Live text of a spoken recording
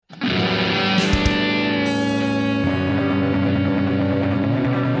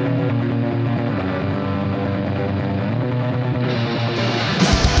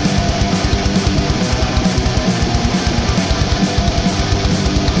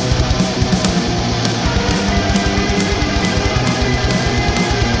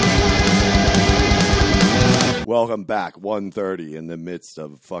welcome back. 1:30 in the midst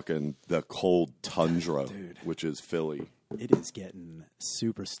of fucking the cold tundra, which is Philly. It is getting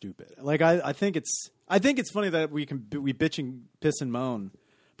super stupid. Like I think it's funny that we bitch and piss and moan,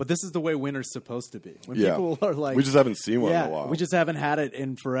 but this is the way winter's supposed to be. When people are like, we just haven't seen one in a while. We just haven't had it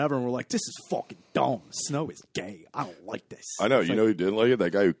in forever, and we're like, this is fucking dumb. Snow is gay. I don't like this. I know. You know who didn't like it? That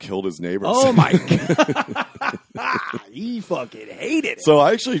guy who killed his neighbors. Oh my god, he fucking hated it. So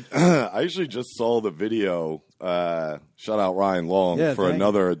I actually just saw the video. Shout out Ryan Long for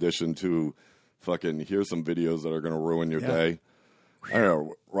another addition to fucking here's some videos that are going to ruin your day. I don't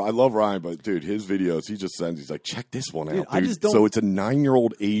know. I love Ryan, but dude, his videos, he just sends. He's like, check this one out, dude. So it's a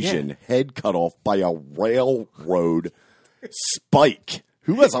 9-year-old Asian head cut off by a railroad spike.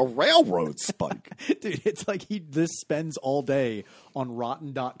 Who has a railroad spike? Dude, it's like he spends all day on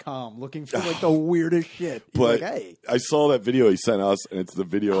Rotten.com looking for like the weirdest shit. He's but like, hey. I saw that video he sent us, and it's the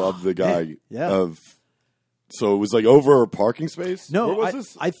video of the guy Yeah. So it was like over a parking space? No, where was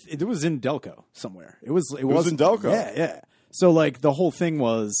this? It was in Delco somewhere. It was in Delco? Yeah. So like the whole thing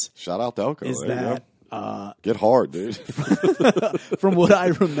was... Shout out Delco. Is there that... Get hard, dude. From what I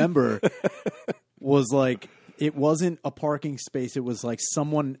remember was like... It wasn't a parking space. It was like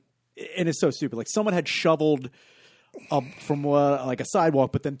someone... And it's so stupid. Like someone had shoveled up from like a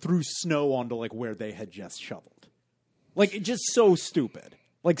sidewalk, but then threw snow onto like where they had just shoveled. Like it's just so stupid.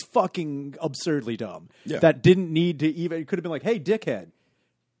 Like fucking absurdly dumb. Yeah. That didn't need to even... It could have been like, hey, dickhead.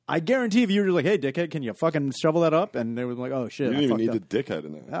 I guarantee if you were like, hey, dickhead, can you fucking shovel that up? And they were like, oh, shit. You didn't even need the dickhead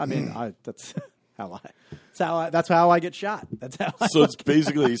in there. I mean, that's how I get shot. That's how So it's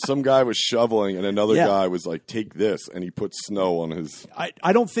basically some guy was shoveling and another guy was like, take this. And he put snow on his...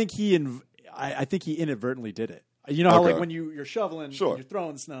 I don't think I think he inadvertently did it. You know how like when you're shoveling and you're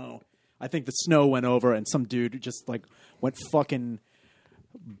throwing snow, I think the snow went over and some dude just like went fucking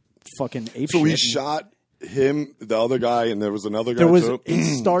ape So he shit. shot him, the other guy, and there was another guy too?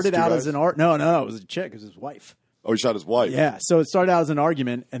 It started out as an art. No, it was a chick. It was his wife. Oh, he shot his wife. Yeah, so it started out as an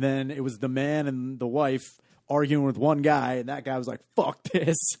argument, and then it was the man and the wife arguing with one guy, and that guy was like, fuck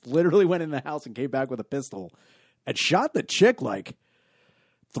this. Literally went in the house and came back with a pistol and shot the chick like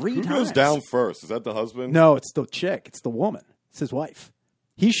 3 times. Who goes down first? Is that the husband? No, it's the chick. It's the woman. It's his wife.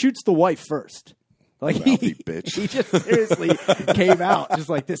 He shoots the wife first. Like Mouthy bitch. He just seriously came out just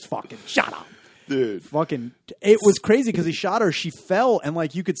like this fucking shut up. Dude. Fucking, it was crazy because he shot her. She fell, and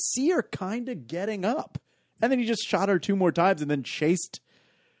like you could see her kind of getting up, and then he just shot her 2 more times, and then chased.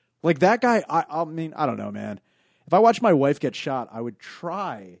 Like that guy. I mean, I don't know, man. If I watched my wife get shot, I would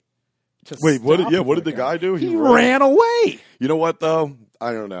try to. Wait, what did the guy do? He ran away. You know what though?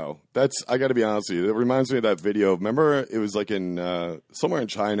 I don't know. I got to be honest with you. It reminds me of that video. Remember, it was like in somewhere in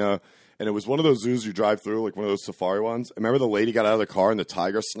China. And it was one of those zoos you drive through, like one of those safari ones. Remember the lady got out of the car and the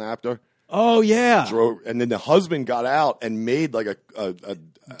tiger snapped her? Oh, yeah. And then the husband got out and made like a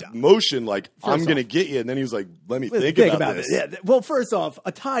motion like, I'm going to get you. And then he was like, let me think about this. Yeah. Well, first off,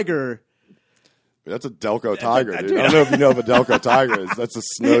 a tiger... That's a Delco tiger, dude. I don't know if you know what a Delco tiger is. That's a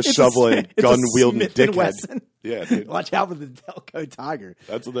snow-shoveling, gun-wielding dickhead. Yeah, dude. Watch out for the Delco tiger.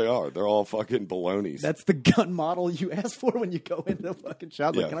 That's what they are. They're all fucking balonies. That's the gun model you ask for when you go into the fucking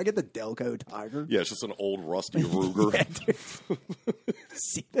shop. Like, can I get the Delco tiger? Yeah, it's just an old rusty Ruger.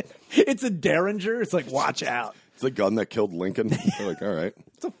 See that? It's a Derringer. It's like, watch out. It's the gun that killed Lincoln. They're like, all right.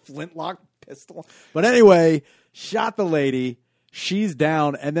 It's a flintlock pistol. But anyway, shot the lady. She's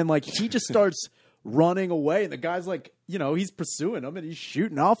down. And then, like, he just starts running away. And the guy's like, you know, he's pursuing him and he's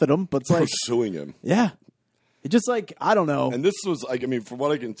shooting off at him. But it's like, pursuing him. Yeah. It just like, I don't know. And this was like, I mean, from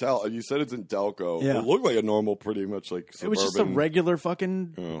what I can tell, you said it's in Delco. Yeah. It looked like a normal, pretty much like suburban. It was just a regular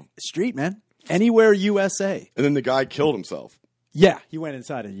fucking street, man. Anywhere USA. And then the guy killed himself. Yeah. He went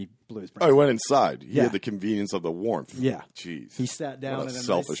inside and he blew his brains. Oh, he went inside. He had the convenience of the warmth. Yeah. Jeez. He sat down in a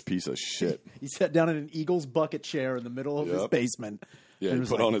selfish piece of shit. He sat down in an Eagles bucket chair in the middle of his basement. Yeah, he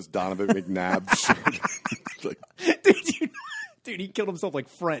put on his Donovan McNabb shirt. Dude, he killed himself like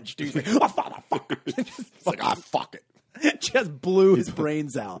French. Dude, he's like, fuck. It's like, fuck it. Just blew his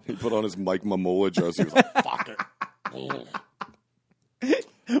brains out. He put on his Mike Mamula jersey. He was like, fuck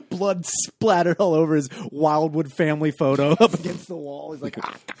it. Blood splattered all over his Wildwood family photo up against the wall. He's like,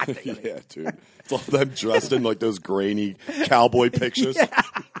 God damn it. Yeah, dude. It's all them dressed in like those grainy cowboy pictures. Yeah.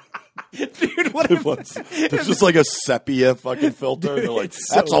 Dude, what there's just like a sepia fucking filter. Dude, they're like,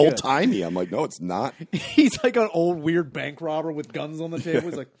 that's old timey. I'm like, no, it's not. He's like an old weird bank robber with guns on the table.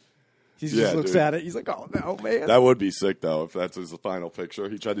 He's like, he just looks at it. He's like, oh no, man. That would be sick though if that's his final picture.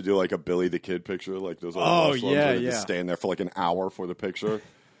 He tried to do like a Billy the Kid picture, like those old ones where they just stand there for like an hour for the picture,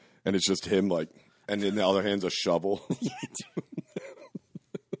 and it's just him like, and in the other hand's a shovel.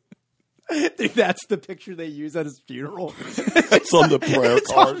 Dude, that's the picture they use at his funeral. It's on the prayer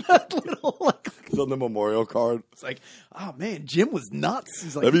card. On It's on the memorial card. It's like, oh man, Jim was nuts.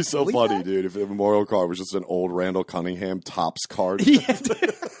 He's like, that'd be so funny, dude, if the memorial card was just an old Randall Cunningham Topps card. Yeah,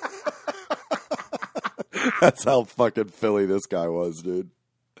 dude. That's how fucking Philly this guy was, dude.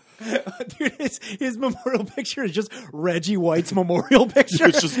 Dude, his memorial picture is just Reggie White's memorial picture.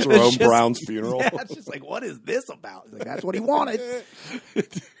 It's just Jerome Brown's funeral. Yeah, it's just like, what is this about? He's like, that's what he wanted.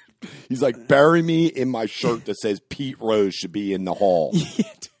 He's like, bury me in my shirt that says Pete Rose should be in the hall. Yeah,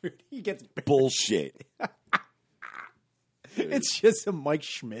 dude, he gets bullshit. It's just a Mike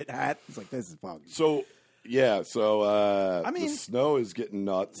Schmidt hat. It's like, this is fucking. So, yeah, I mean, the snow is getting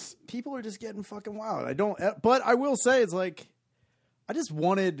nuts. People are just getting fucking wild. But I will say, it's like, I just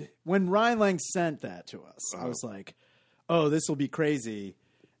wanted, when Ryan Lang sent that to us, I was like, oh, this will be crazy.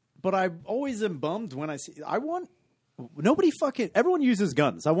 But I always am bummed when everyone uses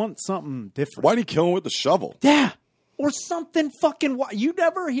guns. I want something different. Why'd he kill him with the shovel? Yeah. Or something fucking, you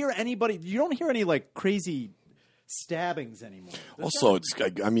never hear anybody, you don't hear any like crazy stabbings anymore. Also, it's,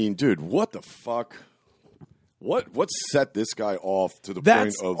 I mean, dude, what the fuck? What set this guy off to the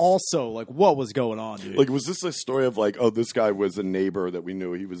point of... also, like, what was going on, dude? Like, was this a story of, like, oh, this guy was a neighbor that we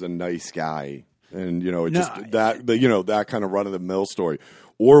knew, he was a nice guy, and, that kind of run-of-the-mill story?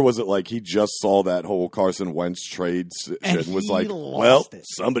 Or was it like he just saw that whole Carson Wentz trade shit and was like, well,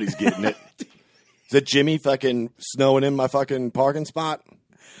 somebody's getting it. Is it Jimmy fucking snowing in my fucking parking spot?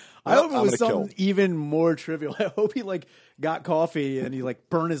 I hope it was something even more trivial. I hope he, like, got coffee and he, like,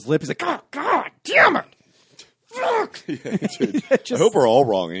 burned his lip. He's like, oh, God damn it. Fuck! Yeah, dude. I hope we're all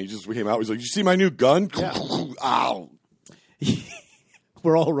wrong. And he just came out. He's like, "You see my new gun? Yeah. Ow!"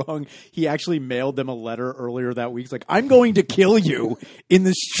 We're all wrong. He actually mailed them a letter earlier that week. He's like, "I'm going to kill you in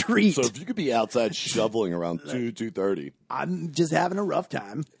the street." So if you could be outside shoveling around 2:30, I'm just having a rough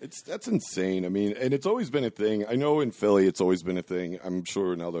time. That's insane. I mean, and it's always been a thing. I know in Philly, it's always been a thing. I'm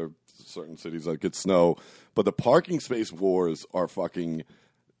sure in other certain cities that get snow, but the parking space wars are fucking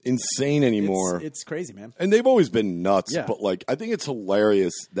insane anymore. It's crazy, man. And they've always been nuts, yeah. But like I think it's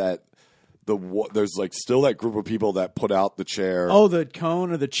hilarious that there's like still that group of people that put out the chair. Oh, the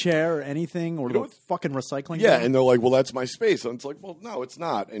cone or the chair or anything or the fucking recycling. Yeah, and they're like, well, that's my space. And it's like, well, no, it's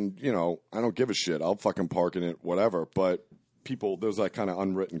not. And, I don't give a shit. I'll fucking park in it, whatever. But people, there's that kind of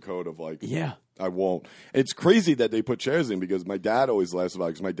unwritten code of like, yeah, I won't. It's crazy that they put chairs in because my dad always laughs about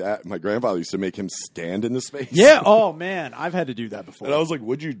it because my grandfather used to make him stand in the space. Yeah. Oh, man. I've had to do that before. And I was like,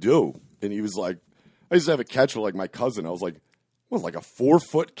 what'd you do? And he was like, I used to have a catch with like my cousin. I was like, what, like a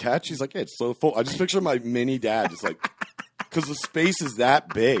 4-foot catch? He's like, yeah, it's so full. I just picture my mini dad just like, because the space is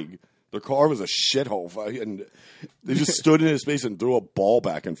that big. Their car was a shithole. And they just stood in his space and threw a ball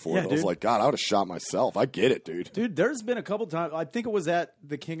back and forth. Yeah, I was like, God, I would have shot myself. I get it, dude. Dude, there's been a couple times. I think it was at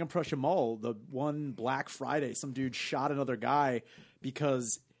the King of Prussia Mall, the one Black Friday. Some dude shot another guy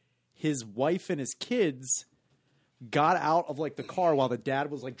because his wife and his kids got out of like the car while the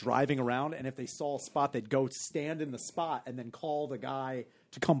dad was like driving around. And if they saw a spot, they'd go stand in the spot and then call the guy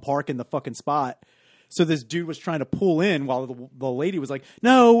to come park in the fucking spot. So this dude was trying to pull in while the lady was like,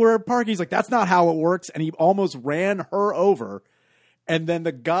 no, we're parking. He's like, that's not how it works. And he almost ran her over. And then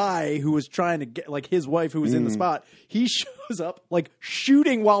the guy who was trying to get, like his wife who was in the spot, he shows up like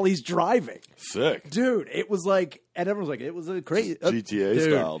shooting while he's driving. Sick. Dude, it was like, and everyone was like, it was a crazy. GTA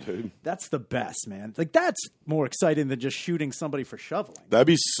style, dude. That's the best, man. Like that's more exciting than just shooting somebody for shoveling. That'd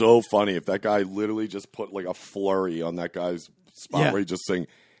be so funny if that guy literally just put like a flurry on that guy's spot where he just saying,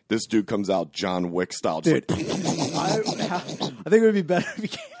 this dude comes out John Wick style. Dude, like, I think it would be better if he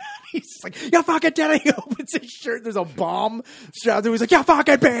came out. He's like, you fucking did it. He opens his shirt. There's a bomb strapped to him. He's like, you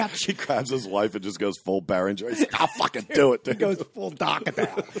fucking bitch. He grabs his wife and just goes full Behringer. He's like, I'll fucking do it, dude. He goes full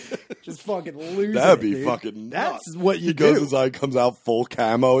Docketal. Just fucking lose That'd it, be dude. fucking nuts. That's what you he do. Goes inside, comes out full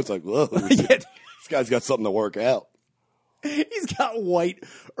camo. It's like, whoa. This guy's got something to work out. He's got white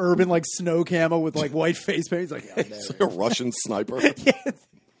urban like snow camo with like white face paint. He's like, yeah, it's like a Russian sniper. Yeah.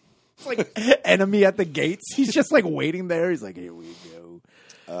 It's like enemy at the gates. He's just like waiting there. He's like, here we go.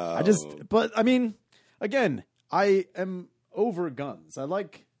 But I mean, again, I am over guns. I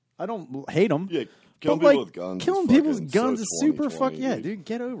don't hate them. Yeah, killing people with guns. Killing people with guns is super dude.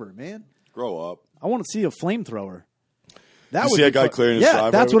 Get over it, man. Grow up. I want to see a flamethrower. That you see a guy clearing his driveway.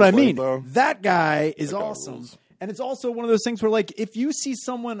 Yeah, that's what I mean. Thrower? That guy is awesome. And it's also one of those things where, like, if you see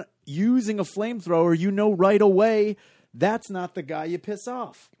someone using a flamethrower, you know right away that's not the guy you piss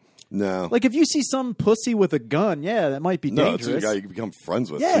off. No. Like, if you see some pussy with a gun, yeah, that might be dangerous. No, it's a guy you can become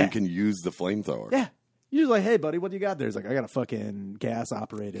friends with, so you can use the flamethrower. Yeah. You're just like, hey, buddy, what do you got there? He's like, I got a fucking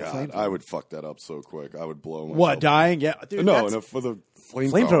gas-operated flamethrower. I would fuck that up so quick. I would blow myself. What, dying? Yeah. Dude, no, for the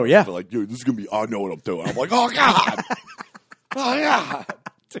flamethrower, yeah. Like, dude, this is going to be, I know what I'm doing. I'm like, oh, God. Oh, yeah.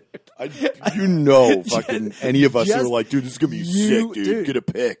 Fucking any of us who are like, dude, this is going to be sick, dude. Get a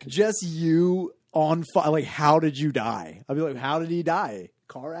pick. Just you on fire. Like, how did you die? I'd be like, how did he die?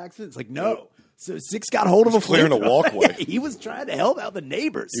 Car accident? It's like, no. So Six got hold of a clearing a walkway. He was trying to help out the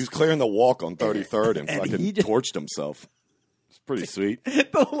neighbors. He was clearing the walk on 33rd and fucking torched himself. It's pretty sweet.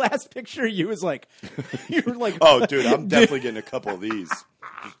 The last picture of you is like, you're like, oh, dude, I'm definitely getting a couple of these.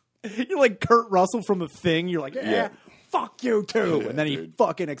 You're like Kurt Russell from The Thing. You're like, yeah. Fuck you too. And then he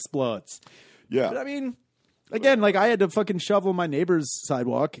fucking explodes. Yeah. But I mean, again, like I had to fucking shovel my neighbor's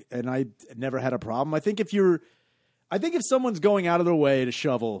sidewalk and I never had a problem. I think if someone's going out of their way to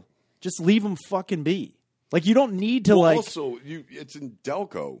shovel, just leave them fucking be. Like you don't need to also, it's in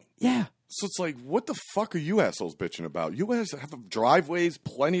Delco. Yeah. So it's like, what the fuck are you assholes bitching about? You guys have driveways,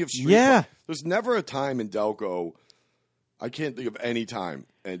 plenty of street. Yeah. There's never a time in Delco, I can't think of any time,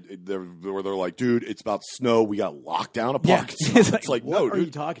 where they're like, dude, it's about snow. We got locked down a parking spot. It's like, no,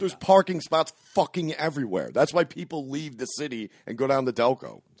 dude, there's parking spots fucking everywhere. That's why people leave the city and go down to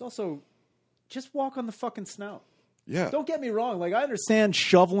Delco. It's also, just walk on the fucking snow. Yeah. Don't get me wrong. Like, I understand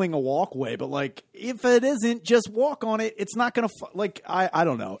shoveling a walkway, but, like, if it isn't, just walk on it. It's not going to, I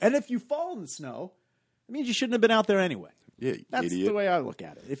don't know. And if you fall in the snow, it means you shouldn't have been out there anyway. Yeah, That's idiot. the way I look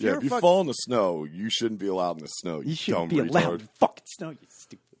at it. If you fall in the snow, you shouldn't be allowed in the snow. You shouldn't be allowed in the fucking snow, you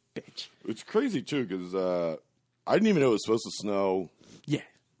stupid bitch. It's crazy, too, because I didn't even know it was supposed to snow. Yeah.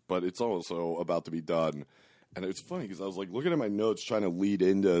 But it's also about to be done. And it's funny because I was like looking at my notes trying to lead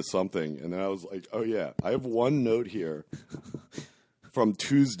into something. And then I was like, oh, yeah, I have one note here from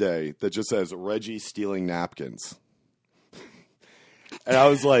Tuesday that just says Reggie stealing napkins. And I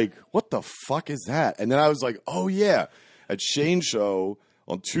was like, what the fuck is that? And then I was like, oh, yeah, at Shane's show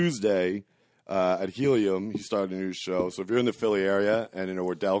on Tuesday at Helium, he started a new show. So if you're in the Philly area and in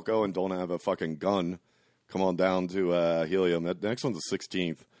Delco and don't have a fucking gun, come on down to Helium. The next one's the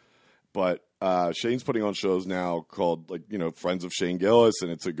 16th. But Shane's putting on shows now called, Friends of Shane Gillis, and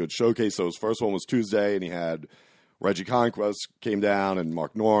it's a good showcase. So his first one was Tuesday, and he had Reggie Conquest came down, and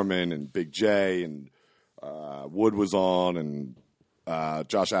Mark Norman, and Big J, and Wood was on, and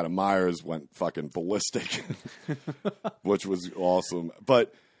Josh Adam Myers went fucking ballistic, which was awesome.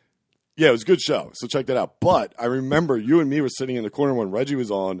 But, yeah, it was a good show, so check that out. But I remember you and me were sitting in the corner when Reggie was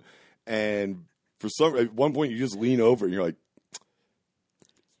on, and at one point you just lean over, and you're like,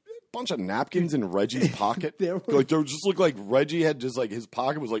 bunch of napkins in Reggie's pocket. They just looked like Reggie had just like his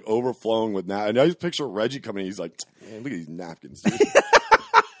pocket was like overflowing with napkins. And I just picture Reggie coming in. He's like, man, look at these napkins, dude.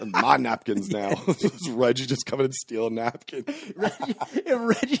 And my napkins now. Reggie just coming and stealing napkins.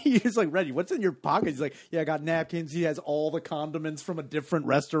 Reggie is like, Reggie, what's in your pocket? He's like, yeah, I got napkins. He has all the condiments from a different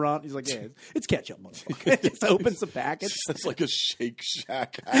restaurant. He's like, yeah, it's ketchup, motherfucker. Just opens the packets. It's like a Shake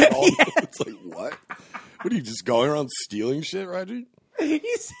Shack hat on. It's like, what? What are you just going around stealing shit, Reggie?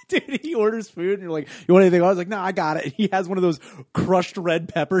 He orders food and you're like, you want anything? I was like, no, I got it. He has one of those crushed red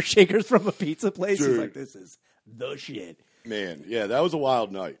pepper shakers from a pizza place. Dude. He's like, this is the shit. Man, yeah, that was a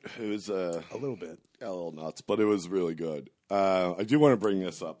wild night. It was a little bit. A little nuts, but it was really good. I do want to bring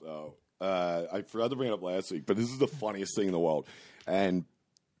this up, though. I forgot to bring it up last week, but this is the funniest thing in the world. And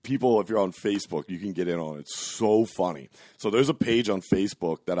people, if you're on Facebook, you can get in on it. It's so funny. So there's a page on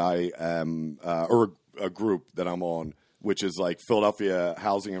Facebook that I am, or a group that I'm on, which is like Philadelphia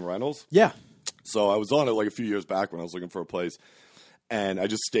Housing and Rentals. Yeah. So I was on it like a few years back when I was looking for a place, and I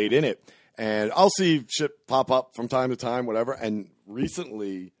just stayed in it. And I'll see shit pop up from time to time, whatever. And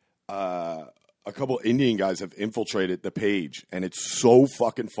recently, a couple Indian guys have infiltrated the page, and it's so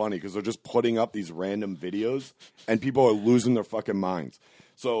fucking funny because they're just putting up these random videos, and people are losing their fucking minds.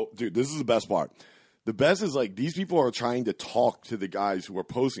 So, dude, this is the best part. The best is like these people are trying to talk to the guys who are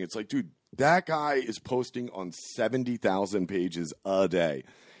posting. It's like, dude, that guy is posting on 70,000 pages a day.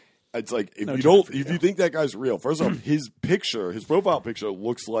 It's like if you think that guy's real, first off, his profile picture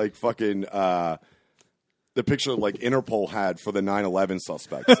looks like fucking the picture like Interpol had for the 9/11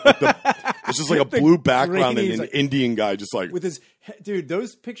 suspects. It's just like a blue background and an like, Indian guy just like with his dude.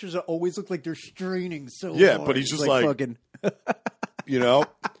 Those pictures always look like they're straining so yeah, hard. But he's just like fucking,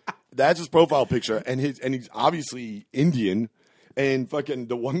 that's his profile picture, and he's obviously Indian. And fucking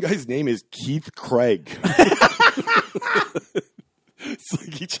the one guy's name is Keith Craig. It's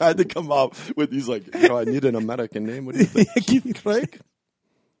like he tried to come up with these like, I need an American name. What do you think? Keith Craig?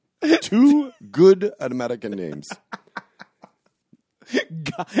 2 good American names.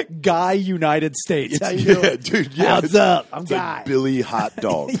 Guy United States. Dude. Yeah, what's up? I'm Guy. Like Billy Hot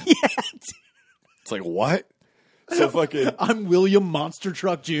Dog. Yeah, It's like, what? So fucking... I'm William Monster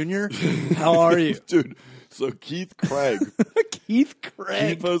Truck Jr. How are you? Dude, so Keith Craig. Keith Craig.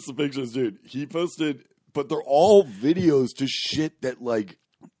 He posted pictures, dude. He posted... But they're all videos to shit that, like...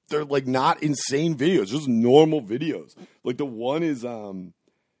 They're, like, not insane videos. Just normal videos. Like, the one is...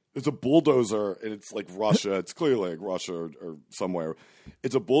 It's a bulldozer, and it's like Russia. It's clearly like Russia or somewhere.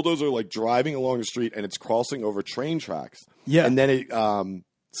 It's a bulldozer like driving along the street, and it's crossing over train tracks. Yeah. And then it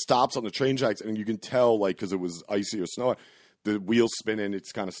stops on the train tracks, and you can tell, like, because it was icy or snow, the wheels spinning,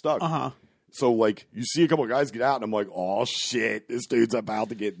 it's kind of stuck. Uh-huh. So, like, you see a couple of guys get out, and I'm like, oh, shit, this dude's about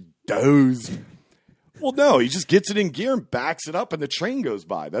to get dozed. Well, no, he just gets it in gear and backs it up, and the train goes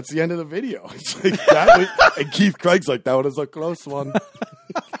by. That's the end of the video. It's like that was, and Keith Craig's like, that was a close one.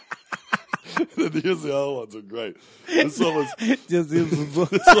 Here's the other ones are great.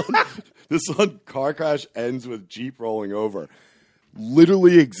 This one car crash ends with Jeep rolling over.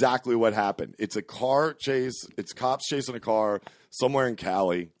 Literally exactly what happened. It's a car chase. It's cops chasing a car somewhere in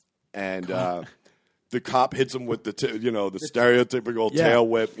Cali, and the cop hits him with the stereotypical tail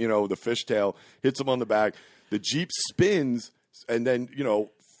whip, the fishtail, hits him on the back. The Jeep spins and then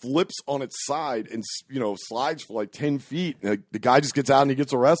flips on its side and slides for like 10 feet. And the guy just gets out and he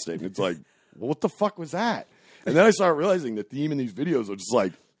gets arrested. And it's like, well, what the fuck was that? And then I started realizing the theme in these videos are just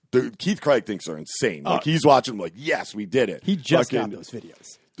like, dude, Keith Craig thinks they're insane. Like he's watching them like, yes, we did it. He just got those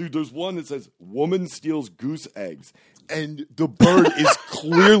videos. Dude, there's one that says, woman steals goose eggs. And the bird is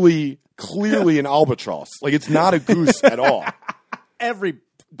clearly an albatross. Like it's not a goose at all.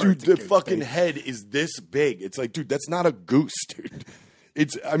 Dude, the fucking head is this big. It's like, dude, that's not a goose, dude.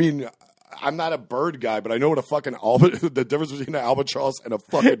 I'm not a bird guy, but I know what a fucking the difference between an albatross and a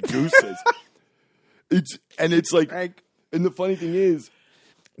fucking goose is. It's like, and the funny thing is,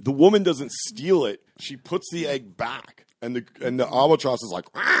 the woman doesn't steal it. She puts the egg back, and the albatross is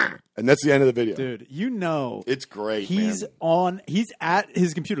like, "Rah!" And that's the end of the video. Dude, it's great. He's at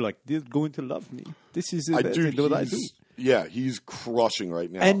his computer like, they're going to love me. This is what I do. Yeah, he's crushing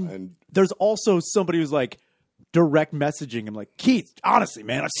right now. And there's also somebody who's like, direct messaging him like, Keith, honestly,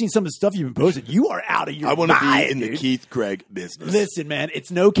 man, I've seen some of the stuff you've been posting. You are out of your mind. I want to be in the Keith Craig business. Listen, man,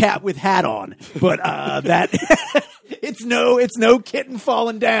 it's no cat with hat on, but that it's no kitten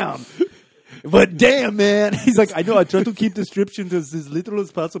falling down. But damn, man, he's like, I know. I try to keep descriptions as little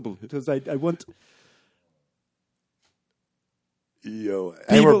as possible because I want.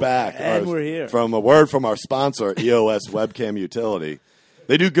 And we're back. And we're here. From a word from our sponsor, EOS Webcam Utility.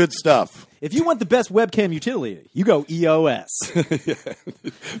 They do good stuff. If you want the best webcam utility, you go EOS. Yeah.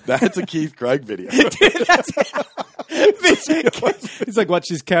 That's a Keith Craig video. Dude, he's like, watch,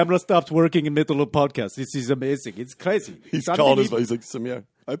 his camera stopped working in the middle of a podcast. This is amazing. It's crazy. He's called his. He's like, Samir,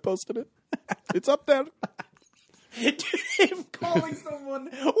 I posted it. It's up there. Dude, him calling someone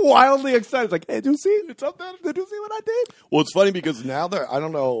wildly excited. Like, hey, do you see? It's up there. Did you see what I did? Well, it's funny because now I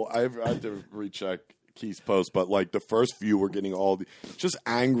don't know. I have to recheck Keith's post, but like the first few were getting all the just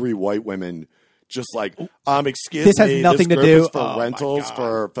angry white women, just like, excuse this me, has nothing this to do for rentals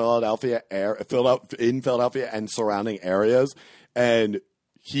for Philadelphia and surrounding areas. And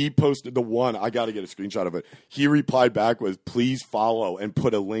he posted the one. I got to get a screenshot of it. He replied back with, "Please follow," and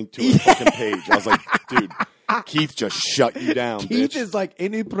put a link to his fucking page. I was like, dude. Keith just shut you down. Keith is like,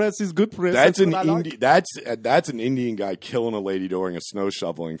 any press is good press. That's an Indian guy killing a lady during a snow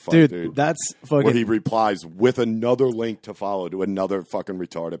shoveling fight, dude. That's fucking. Where he replies with another link to follow to another fucking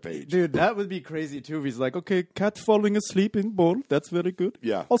retarded page. Dude, that would be crazy too. If he's like, okay, cat falling asleep in bowl. That's very good.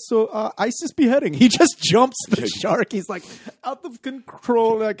 Yeah. Also, ISIS beheading. He just jumps the shark. He's like out of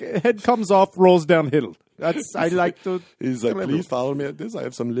control. Like head comes off, rolls downhill. I like to. He's like, please follow me at this. I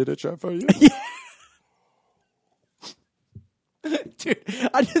have some literature for you. Yeah. Dude,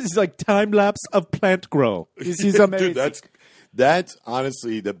 it's like time lapse of plant grow. This is amazing. Dude, that's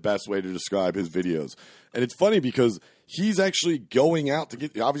honestly the best way to describe his videos. And it's funny because he's actually going out to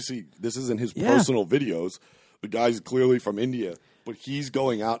get. Obviously, this isn't his personal videos. The guy's clearly from India, but he's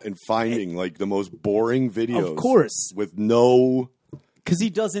going out and finding like the most boring videos, of course, with no. Because he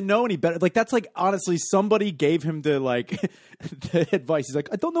doesn't know any better. Like that's like honestly, somebody gave him the advice. He's like,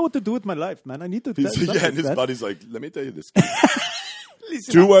 I don't know what to do with my life, man. I need to. And his buddy's like, let me tell you this.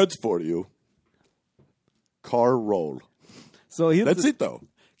 Two words for you. Car roll. So that's it, though.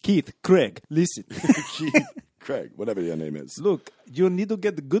 Keith Craig, listen. Keith Craig, whatever your name is. Look, you need to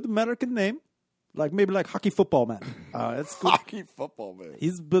get a good American name, like maybe like Hockey Football Man. That's good. Hockey Football Man.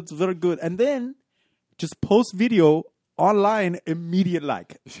 He's very good, and then just post video. Online, immediate.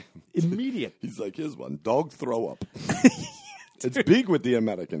 He's like, here's one. Dog throw up. It's big with the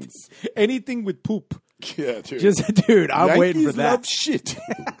Americans. Anything with poop. Yeah, dude. I'm waiting for that. Love shit.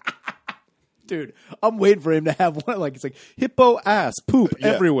 Dude, I'm waiting for him to have one. Like, it's like hippo ass poop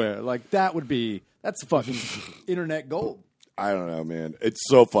everywhere. Like, that's fucking internet gold. I don't know, man. It's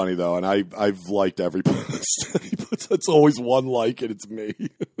so funny though, and I've liked every post he puts. It's always one like, and it's me.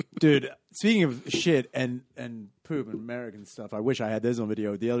 Dude, speaking of shit and poop and American stuff, I wish I had this on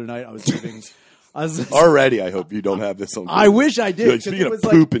video. The other night I was leaving. Already, I hope you don't have this on video. I wish I did. Like, speaking of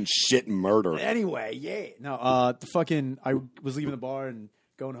poop and shit and murder. Anyway, yeah. No, I was leaving the bar and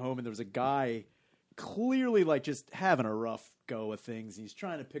going home, and there was a guy clearly like just having a rough go of things. He's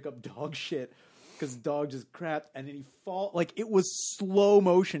trying to pick up dog shit because the dog just crapped, and then it was slow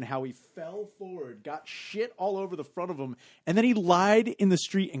motion how he fell forward, got shit all over the front of him, and then he lied in the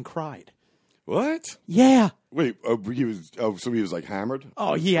street and cried. What? Yeah. Wait, so he was like hammered?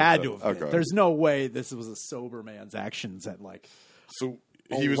 Oh, he had to have been. Okay. There's no way this was a sober man's actions at like. So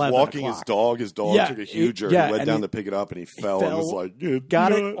he was walking his dog. His dog took a huge he went down to pick it up, and he fell and was like,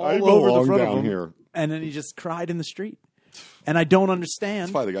 got it all over the front of him here. And then he just cried in the street. And I don't understand.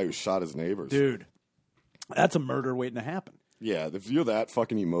 That's probably the guy who shot his neighbors. Dude, that's a murder waiting to happen. Yeah, if you're that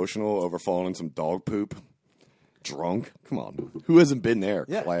fucking emotional over falling in some dog poop, drunk, come on. Who hasn't been there?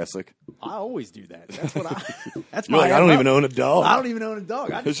 Yeah. Classic. I always do that. That's what that's my I don't even own a dog. I don't even own a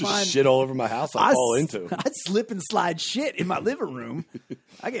dog. There's just shit all over my house I fall into. I slip and slide shit in my living room.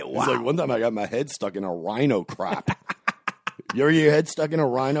 I get wild. It's like one time I got my head stuck in a rhino crap. You ever get your head stuck in a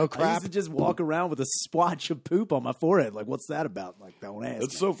rhino crap? I used to just walk around with a splotch of poop on my forehead. Like, what's that about? Like, don't ask.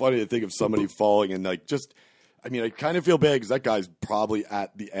 It's so funny to think of somebody falling and like just. I mean, I kind of feel bad because that guy's probably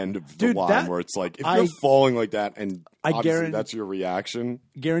at the end of the line where it's like, if you're falling like that and obviously that's your reaction.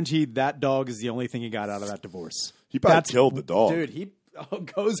 Guaranteed that dog is the only thing he got out of that divorce. He probably killed the dog. Dude, he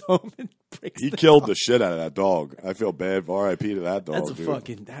goes home and breaks He killed the shit out of that dog. I feel bad for R.I.P. to that dog,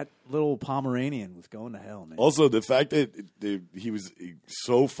 that little Pomeranian was going to hell, man. Also, the fact that he was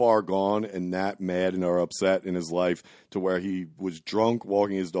so far gone and that mad and or upset in his life to where he was drunk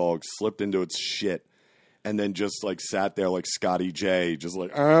walking his dog, slipped into its shit. And then just like sat there like Scotty J, just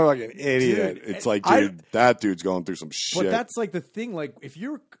like, oh, like an idiot. Dude, it's like, dude, that dude's going through some shit. But that's like the thing. Like,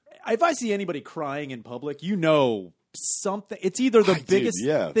 if I see anybody crying in public, you know something. It's either the biggest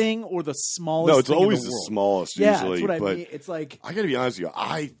thing or the smallest. No, it's thing always in the the world. smallest. Yeah, usually, that's what I mean. It's like I got to be honest with you.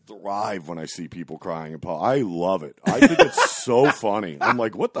 I thrive when I see people crying in public. I love it. I think it's so funny. I'm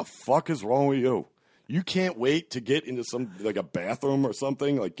like, what the fuck is wrong with you? You can't wait to get into some like a bathroom or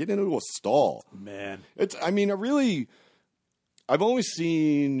something. Like get into a stall, man. I've only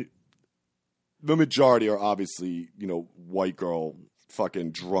seen the majority are obviously white girl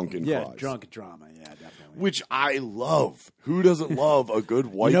fucking drunken cries. Drunk drama. Yeah, definitely. Which I love. Who doesn't love a good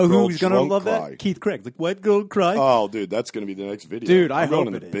white girl who's drunk gonna love cry? That? Keith Craig, like white girl cry. Oh, dude, that's gonna be the next video. Dude, I'm hope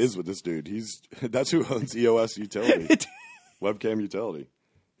going in the biz with this dude. That's who owns EOS Utility, webcam utility.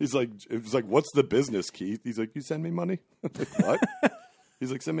 He's like, it was like, what's the business, Keith? He's like, you send me money? I'm like, what?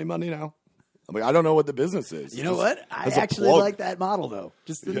 He's like, send me money now. I'm like, I don't know what the business is. You know what? I actually like that model, though.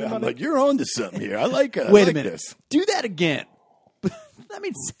 Just I'm like, you're on to something here. I like it. Wait a minute. This. Do that again. That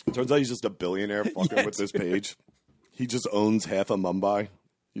means. Turns out he's just a billionaire fucking with this page. He just owns half of Mumbai.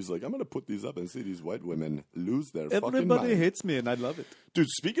 He's like, I'm going to put these up and see these white women lose their fucking mind. Everybody hates me, and I love it. Dude,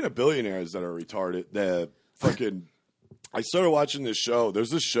 speaking of billionaires that are retarded, the fucking... I started watching this show.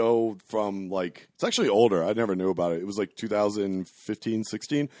 There's this show from, like, it's actually older. I never knew about it. It was, like, 2015,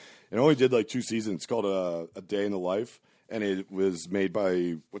 16. It only did, like, 2 seasons. It's called A Day in the Life. And it was made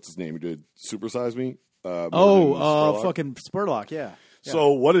by, what's his name? Who did Super Size Me? Fucking Spurlock, yeah.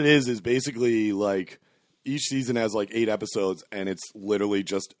 So what it is basically, like, each season has, like, 8 episodes. And it's literally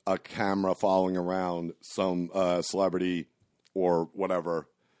just a camera following around some celebrity or whatever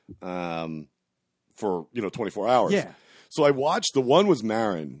for, 24 hours. Yeah. So I watched, the one was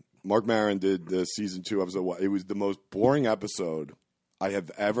Maron. Mark Maron did the season 2 episode. It was the most boring episode I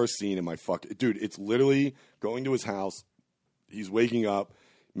have ever seen in my dude, it's literally going to his house. He's waking up,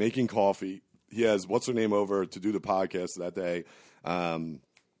 making coffee. He has, what's her name over to do the podcast that day?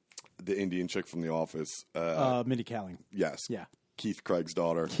 The Indian chick from The Office. Mindy Kaling. Yes. Yeah. Keith Craig's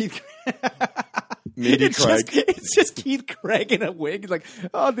daughter. Keith Mindy Craig. It's just Keith Craig in a wig. He's like,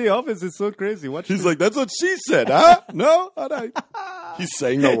 oh, The Office is so crazy. He's like, that's what she said, huh? No? All right. He's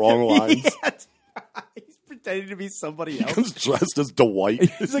saying the wrong lines. He's pretending to be somebody else. He comes dressed as Dwight.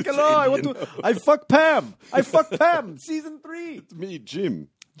 He's like, hello, I fuck Pam. Season 3. It's me, Jim.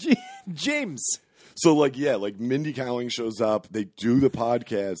 James. So, like Mindy Kaling shows up. They do the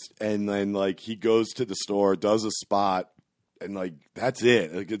podcast, and then, like, he goes to the store, does a spot, and, like, that's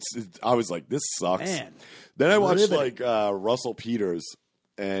it. Like, I was like, this sucks. Man. Then I watched, like, Russell Peters,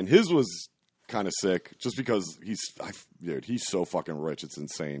 and his was kind of sick just because he's so fucking rich. It's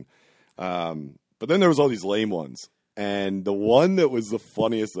insane. But then there was all these lame ones. And the one that was the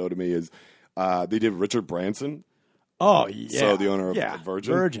funniest, though, to me is they did Richard Branson. Oh, yeah. So the owner of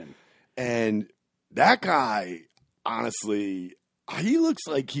Virgin. And that guy, honestly, he looks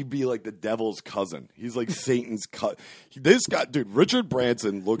like he'd be like the devil's cousin. He's like Satan's cousin. This guy, dude, Richard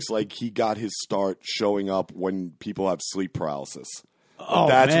Branson looks like he got his start showing up when people have sleep paralysis. Oh,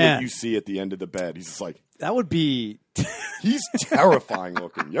 that's man. what you see at the end of the bed. He's just like... That would be... He's terrifying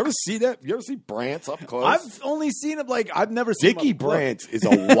looking. You ever see that? You ever see Brantz up close? I've only seen him I've never seen Dickie Brantz is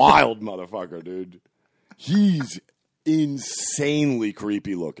a wild motherfucker, dude. He's insanely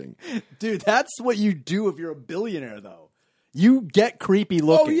creepy looking. Dude, that's what you do if you're a billionaire, though. You get creepy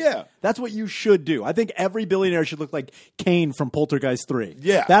looking. Oh, yeah. That's what you should do. I think every billionaire should look like Kane from Poltergeist 3.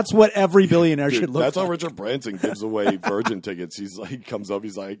 Yeah. That's what every billionaire should look like. That's how Richard Branson gives away Virgin tickets. He's like, comes up,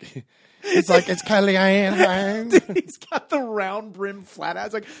 he's like, it's Caroline. Dude, he's got the round brim flat hat.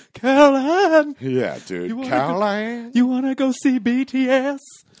 It's like, Caroline. Yeah, dude. Caroline. You want to go see BTS?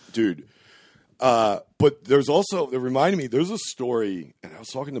 Dude. But there's also, it reminded me, there's a story, and I was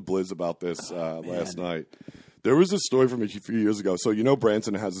talking to Blizz about this last night. There was a story from a few years ago. So you know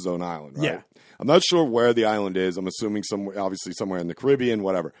Branson has his own island, right? Yeah. I'm not sure where the island is. I'm assuming obviously somewhere in the Caribbean,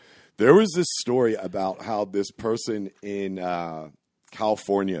 whatever. There was this story about how this person in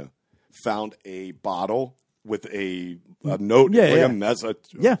California found a bottle with a note,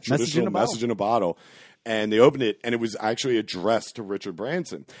 a traditional message in a bottle. And they opened it, and it was actually addressed to Richard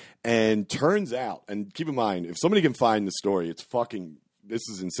Branson. And turns out, and keep in mind, if somebody can find the story, this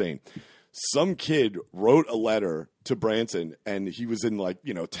is insane. Some kid wrote a letter to Branson, and he was in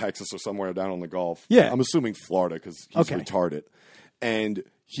Texas or somewhere down on the Gulf. Yeah. I'm assuming Florida because he's retarded. And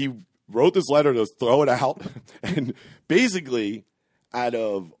he wrote this letter to throw it out. And basically, out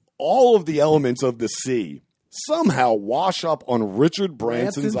of all of the elements of the sea, somehow wash up on Richard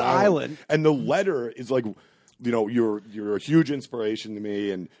Branson's island. And the letter is like, you're a huge inspiration to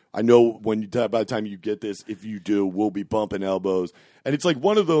me, and I know by the time you get this, if you do, we'll be bumping elbows. And it's like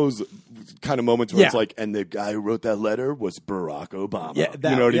one of those kind of moments where it's like, and the guy who wrote that letter was Barack Obama. Yeah,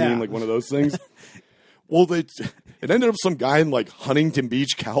 you know what I mean? Like one of those things. Well, it ended up some guy in Huntington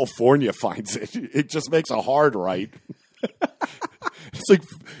Beach, California finds it. It just makes a hard right. It's like,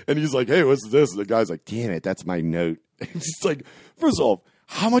 and he's like, hey, what's this? And the guy's like, damn it, that's my note. It's like, first of all,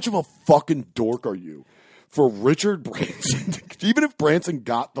 how much of a fucking dork are you for Richard Branson? Even if Branson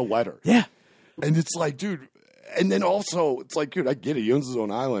got the letter. Yeah. And it's like, dude, and then also, it's like, dude, I get it. He owns his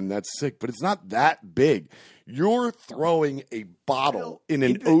own island. That's sick. But it's not that big. You're throwing a bottle in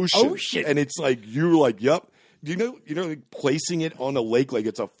an ocean. And it's like, you're like, yep. You know, like placing it on a lake like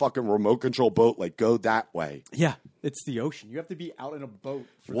it's a fucking remote control boat. Like, go that way. Yeah. It's the ocean. You have to be out in a boat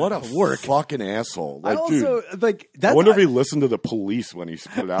for what that a to work. Fucking asshole. Like, I wonder if he listened to the police when he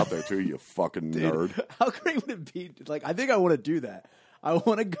put it out there, too, you fucking nerd. How great would it be? I think I want to do that. I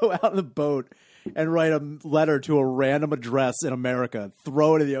want to go out in a boat and write a letter to a random address in America,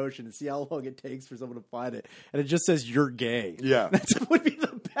 throw it in the ocean, and see how long it takes for someone to find it. And it just says, you're gay. Yeah. That would be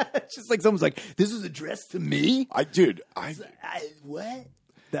the best. It's just like someone's like, this is addressed to me? What?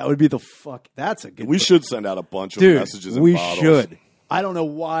 That would be the fuck. That's a good We should send out a bunch of messages in bottles. We should. I don't know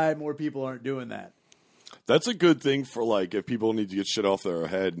why more people aren't doing that. That's a good thing for if people need to get shit off their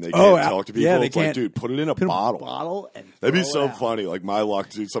head and they can't talk to people. Yeah, it's like, dude, put it in a bottle. And that'd be so funny. Like my luck,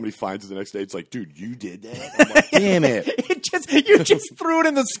 dude. Somebody finds it the next day. It's like, dude, you did that. I'm like, damn it! You just threw it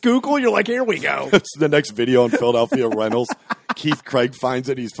in the Schuylkill. You're like, here we go. It's the next video on Philadelphia Rentals. Keith Craig finds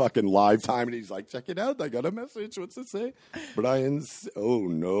it. He's fucking live time and he's like, check it out. I got a message. What's it say? Brian's. Oh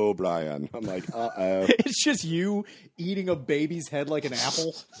no, Brian. I'm like, It's just you eating a baby's head like an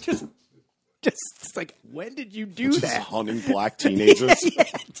apple. Just like, when did you do that? Just hunting black teenagers.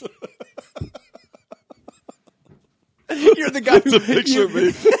 You're the guy who's a picture of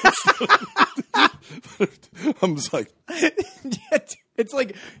me. I'm just like, it's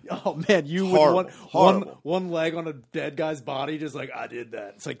like, oh man, you with one leg on a dead guy's body, just like, I did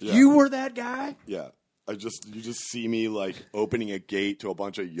that. It's like, you were that guy? Yeah. You just see me opening a gate to a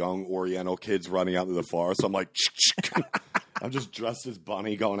bunch of young Oriental kids running out to the forest. I'm like, I'm just dressed as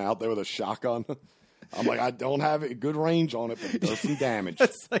Bunny going out there with a shotgun. I'm like, I don't have a good range on it, but it does some damage.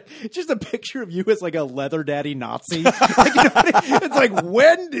 It's just a picture of you as a leather daddy Nazi. It's like,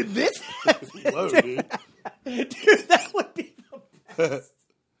 when did this happen? Whoa, dude, that would be the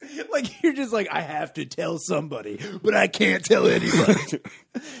best. You're just like, I have to tell somebody, but I can't tell anybody.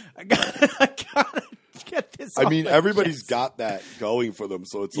 I gotta get this. I mean, everybody's got that going for them,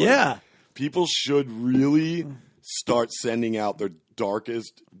 so it's people should really start sending out their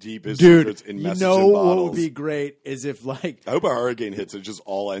darkest, deepest secrets in messaging bottles. What would be great is if, like... I hope a hurricane hits, it just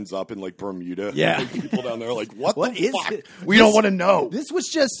all ends up in, like, Bermuda. Yeah. Like, people down there are like, what the is fuck? it? We don't want to know. This was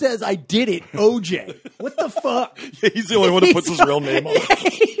just says, I did it, OJ. What the fuck? Yeah, he's the only one who puts his real name on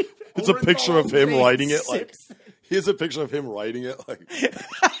it. It's a picture of him writing it, like... Here's a picture of him writing it, like...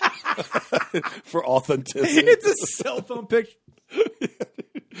 for authenticity. It's a cell phone picture.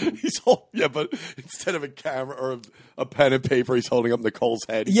 But instead of a camera or a pen and paper, he's holding up Nicole's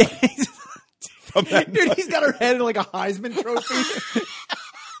head. Yeah. From that Dude, he's got her head in like a Heisman trophy.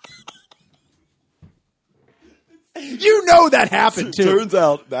 You know that happened, too. Turns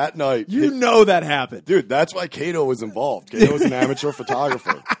out that night. That happened. Dude, that's why Kato was involved. Kato was an amateur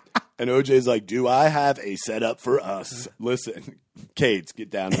photographer. And OJ's like, do I have a setup for us? Listen, Cates,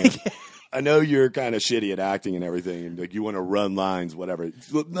 get down here. I know you're kind of shitty at acting and everything, and like you want to run lines, whatever.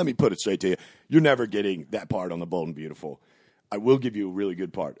 Let me put it straight to you. You're never getting that part on The Bold and Beautiful. I will give you a really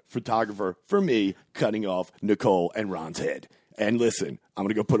good part. Photographer, for me, cutting off Nicole and Ron's head. And listen, I'm going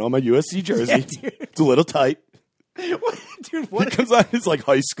to go put on my USC jersey. Yeah, it's a little tight. Dude, what he comes out in his like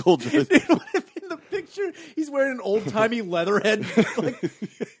high school jersey. Dude, what if in the picture he's wearing an old-timey leatherhead? Like,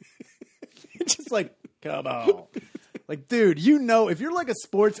 just like, come on. Like, dude, if you're like a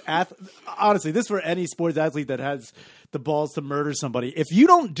sports athlete, honestly, this for any sports athlete that has the balls to murder somebody. If you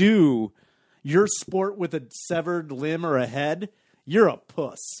don't do your sport with a severed limb or a head, you're a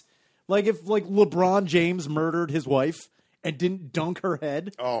puss. Like if like LeBron James murdered his wife and didn't dunk her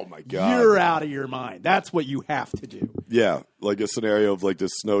head. Oh my God. You're out of your mind. That's what you have to do. Yeah. Like a scenario of like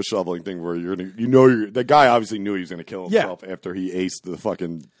this snow shoveling thing where the guy obviously knew he was going to kill himself after he aced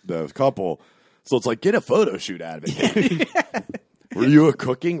the couple. So it's like, get a photo shoot out of it. Were you a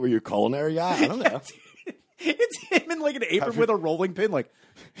culinary guy? I don't know. It's him in like an apron with a rolling pin. Like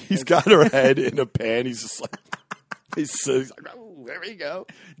he's got her head in a pan. He's just like, he's like, oh, there we go.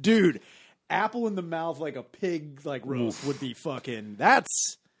 Dude, apple in the mouth like a pig like roast would be fucking, I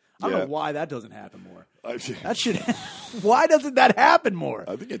don't know why that doesn't happen more. That should. Why doesn't that happen more?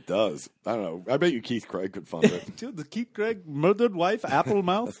 I think it does. I don't know. I bet you Keith Craig could fund it. Dude, the Keith Craig murdered wife, apple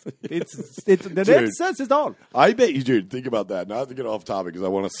mouth. The name says it all. I bet you, dude. Think about that. Not to get off topic because I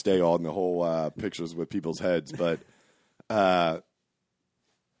want to stay on the whole pictures with people's heads, but there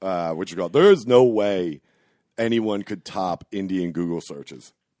is no way anyone could top Indian Google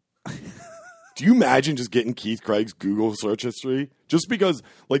searches. Do you imagine just getting Keith Craig's Google search history? Just because,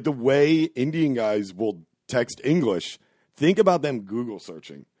 like, the way Indian guys will text English, think about them Google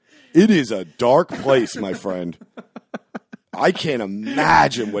searching. It is a dark place, my friend. I can't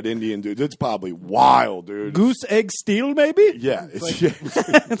imagine what Indian dudes. It's probably wild, dude. Goose egg steel, maybe? Yeah.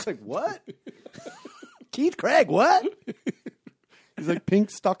 It's like, what? Keith Craig, what? He's like,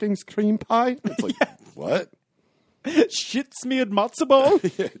 pink stockings cream pie? It's like, what? Shit smeared matzo ball?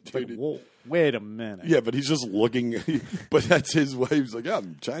 Yeah, dude. Whoa, wait a minute. Yeah, but he's just looking. But that's his way. He's like, yeah,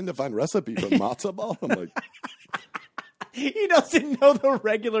 I'm trying to find recipe for matzo ball. I'm like, he doesn't know the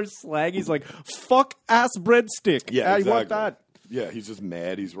regular slang. He's like, fuck ass breadstick. Yeah, exactly. I want that. Yeah, he's just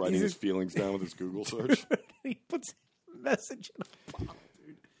mad. He's writing his feelings down with his Google search. He puts a message in a bottle.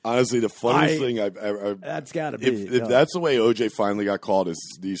 Honestly, the funniest thing I've ever... That's got to be. If that's the way OJ finally got caught, is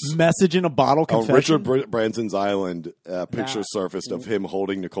these... Message in a bottle confession? Richard Branson's Island picture surfaced of him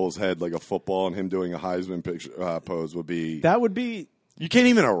holding Nicole's head like a football and him doing a Heisman picture, pose would be... That would be... You can't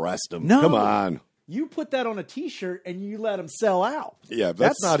even arrest him. No. Come on. You put that on a T-shirt and you let him sell out. Yeah,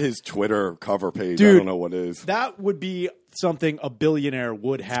 that's not his Twitter cover page. Dude, I don't know what is. That would be something a billionaire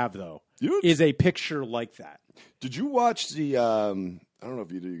would have, though, is a picture like that. Did you watch the... I don't know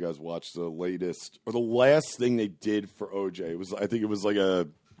if you guys watched the latest or the last thing they did for OJ. I think it was like a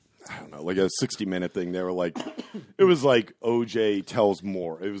 60-minute thing. They were like, it was like OJ tells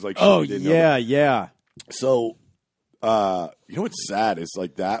more. It was like, yeah. So, you know what's sad is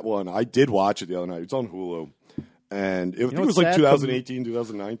like that one. I did watch it the other night. It's on Hulu, and it was like 2018,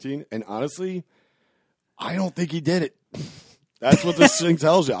 2019. And honestly, I don't think he did it. That's what this thing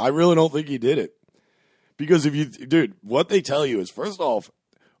tells you. I really don't think he did it. Because what they tell you is, first off,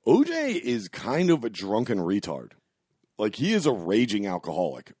 OJ is kind of a drunken retard. Like, he is a raging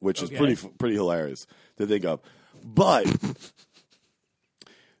alcoholic, which is pretty hilarious to think of. But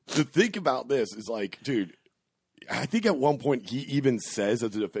to think about this is like, dude, I think at one point he even says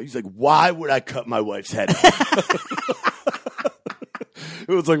as a defense, he's like, why would I cut my wife's head off?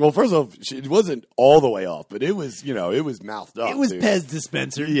 It was like, well, first off, it wasn't all the way off, but it was, it was mouthed up. It was Pez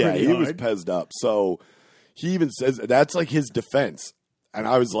dispenser. Yeah, he was Pezzed up. So he even says that's like his defense. And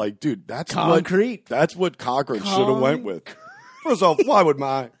I was like, dude, that's concrete. That's what Cochran should have went with. First off, why would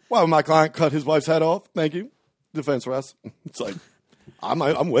my client cut his wife's head off? Thank you. Defense rest. It's like,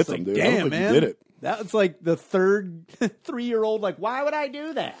 I'm with him, dude. Damn, I don't think man. he did it. That's like the third 3-year-old. Like, why would I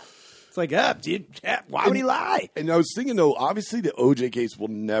do that? It's like, dude, why would he lie? And I was thinking, though, obviously the OJ case will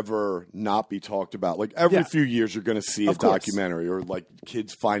never not be talked about. Like, every few years you're going to see a documentary or, like,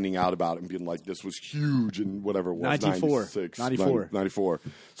 kids finding out about it and being like, this was huge and whatever it was. 94.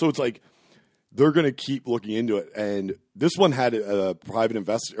 So it's like they're going to keep looking into it. And this one had a private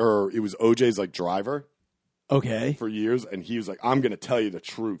investigator, or it was OJ's, like, driver. Okay. For years. And he was like, I'm going to tell you the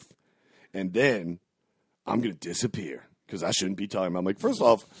truth. And then I'm going to disappear. Because I shouldn't be telling him. I'm like, first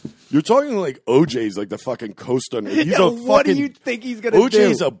off, you're talking like OJ's like the fucking co-star. What do you think he's going to do?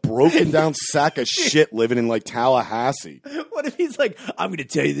 OJ's a broken down sack of shit living in like Tallahassee. What if he's like, I'm going to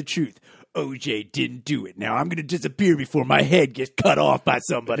tell you the truth. OJ didn't do it. Now I'm going to disappear before my head gets cut off by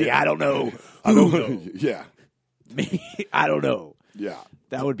somebody. Yeah. I don't know. Yeah. I don't know. Yeah.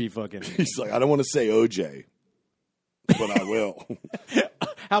 That would be fucking. He's like, I don't want to say OJ, but I will.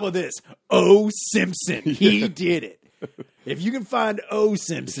 How about this? O. Simpson. He did it. If you can find O.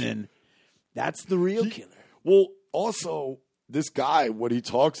 Simpson, that's the real killer. Well, also, this guy, what he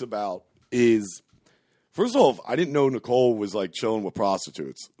talks about is, first off, I didn't know Nicole was like chilling with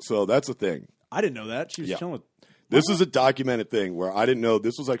prostitutes. So that's a thing. I didn't know that. She was chilling with. This is a documented thing where I didn't know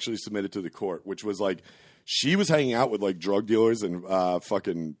this was actually submitted to the court, which was like she was hanging out with like drug dealers and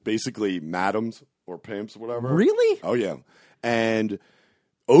fucking basically madams or pimps or whatever. Really? Oh, yeah. And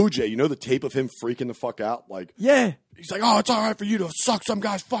OJ, you know the tape of him freaking the fuck out? Like, yeah. He's like, oh, it's all right for you to suck some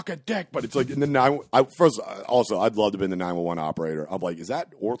guy's fucking dick. But it's like, in the also, I'd love to be the 911 operator. I'm like, is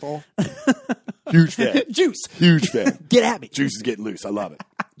that Orthol? Huge fan. Juice. Huge fan. Get at me. Juice is getting loose. I love it.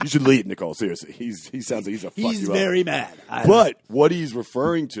 You should lead, Nicole. Seriously. He sounds like he's a fuck you up. He's very mad. But what he's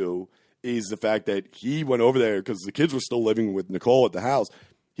referring to is the fact that he went over there because the kids were still living with Nicole at the house.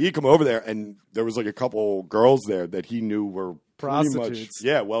 He had come over there, and there was like a couple girls there that he knew were prostitutes.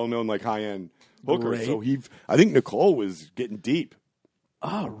 Pretty much, well-known, like high-end hookers. Great. So I think Nicole was getting deep.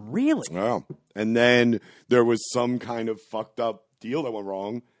 Oh, really? Yeah. And then there was some kind of fucked up deal that went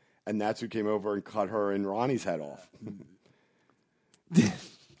wrong, and that's who came over and cut her and Ronnie's head off.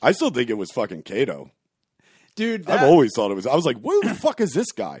 I still think it was fucking Kato. Dude, I've always thought it was. I was like, what the fuck is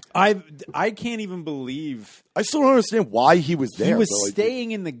this guy? I can't even believe. I still don't understand why he was there. He was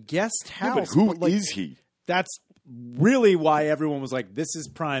staying in the guest house. Yeah, but who is he? That's really why everyone was like, this is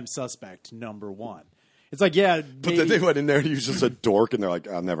prime suspect number one. It's like, yeah. But then they went in there and he was just a dork, and they're like,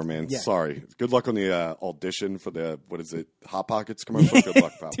 oh, never, man. Yeah. Sorry. Good luck on the audition for the, what is it, Hot Pockets commercial? Good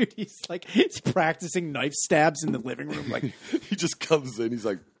luck, pal. Dude, he's practicing knife stabs in the living room. Like he just comes in, he's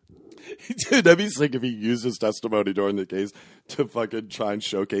like, dude, that'd be sick if he used his testimony during the case to fucking try and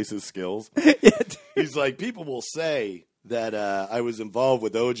showcase his skills. He's like, people will say that I was involved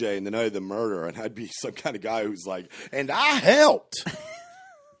with OJ in the night of the murder, and I'd be some kind of guy who's like, and I helped.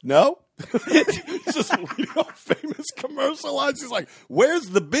 No? He's just reading off famous commercial lines. He's like, where's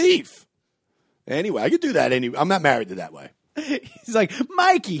the beef? Anyway, I could do that anyway. I'm not married to that way. He's like,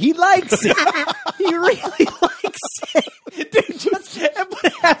 Mikey, he likes it. He really likes it. Dude, just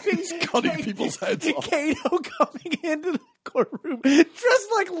having cutting people's heads off. Kato coming into the courtroom dressed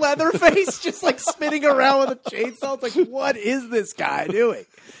like Leatherface, just like spinning around with a chainsaw. It's like, what is this guy doing?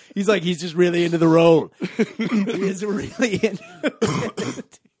 He's like, he's just really into the role. He is really into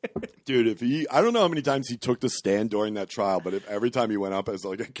it. Dude, I don't know how many times he took the stand during that trial, but if every time he went up as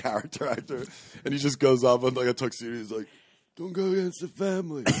like a character actor and he just goes up with like a tuxedo, he's like, don't go against the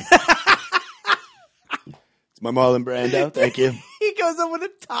family. It's my Marlon Brando. Thank you. He goes up with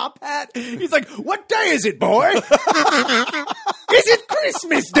a top hat. He's like, what day is it, boy? Is it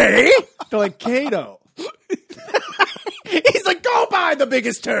Christmas Day? They're like, Kato. He's like, go buy the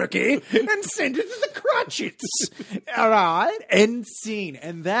biggest turkey and send it to the Crutchets. All right. End scene.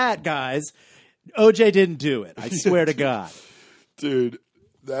 And that, guys, OJ didn't do it. I swear to God. Dude,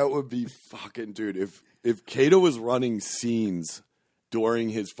 that would be fucking, dude. If Kato was running scenes during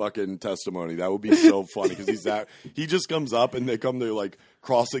his fucking testimony, that would be so funny because he just comes up and they come to like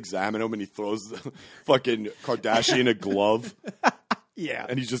cross-examine him and he throws the fucking Kardashian a glove. Yeah.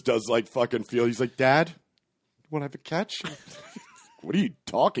 And he just does like fucking feel. He's like, Dad, want to have a catch? What are you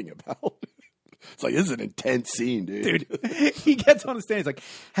talking about? It's like, this is an intense scene, dude. He gets on the stand. He's like,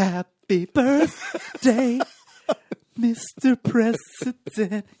 happy birthday, Mr.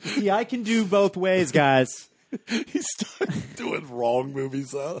 President. See, I can do both ways, guys. He started doing wrong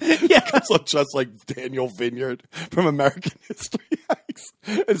movies, though. Yeah. Comes on just like Daniel Vineyard from American History X.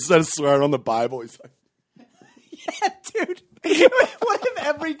 Instead of swearing on the Bible, he's like, yeah, dude. What if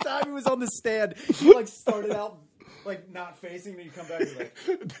every time he was on the stand, he like started out like not facing, and you come back and like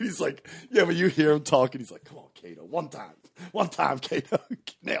he's like, yeah, but you hear him talking. He's like, come on, Kato, one time, Kato,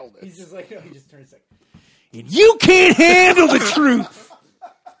 nailed it. He's just like, he just turns like, and you can't handle the truth,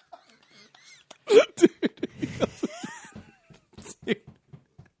 dude.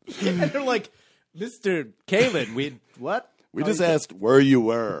 And they're like, Mr. Kalen, we just asked where you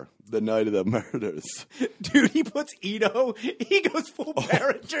were the night of the murders. Dude, he puts Ito. He goes full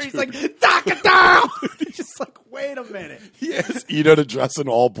character. He's like, down. He's just like, wait a minute. He asks Ito to dress in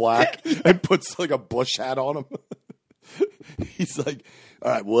all black and puts like a bush hat on him. He's like,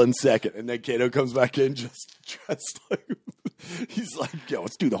 all right, 1 second. And then Kato comes back in just dressed like... He's like, yo,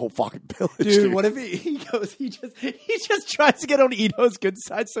 let's do the whole fucking village. Dude, what if he goes, he just tries to get on Ito's good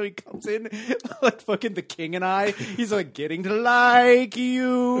side, so he comes in like fucking the King and I. He's like, getting to like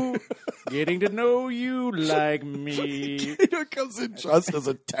you, getting to know you like me. Ito comes in dressed as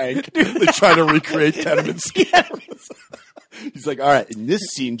a tank. They try to recreate Tenement schemes. He's like, all right, in this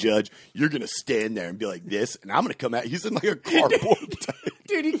scene, Judge, you're going to stand there and be like this, and I'm going to come out. He's in like a cardboard tank.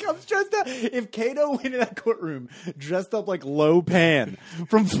 Dude, he comes dressed up. If Kato went in that courtroom dressed up like Lopan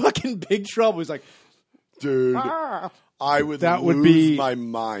from fucking Big Trouble, he's like, dude, I would lose my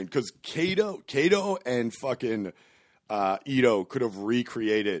mind. Because Kato and fucking Ito could have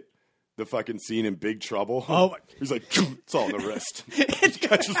recreated the fucking scene in Big Trouble. Oh, he's like, it's all in the wrist. He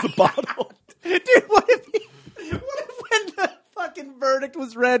catches the bottle. Dude, what if when the fucking verdict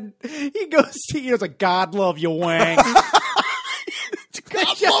was read, he goes to Ito's like, God love you, Wang.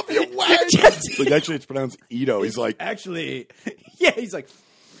 God love you, Wang. Like, actually, it's pronounced Ito. He's like, actually, yeah, he's like,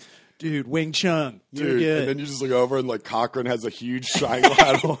 dude, Wing Chun, you're dude. good. And then you just look over and like Cochran has a huge triangle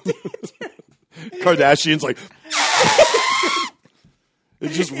hat on. Kardashian's like, it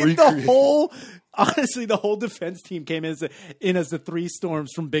just recreated. Honestly, the whole defense team came in as the three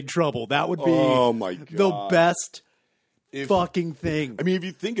storms from Big Trouble. That would be oh my God. The best fucking thing. I mean, if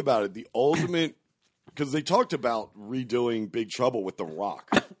you think about it, the ultimate, because they talked about redoing Big Trouble with The Rock,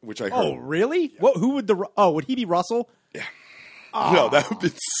 which I heard. Oh, really? Yeah. Who would would he be Russell? Yeah. Oh. No, that would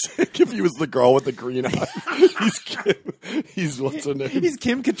be sick if he was the girl with the green eye. He's what's her name? He's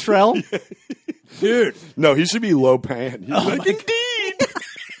Kim Cattrall. Yeah. Dude. No, he should be Lopan. He's like, indeed.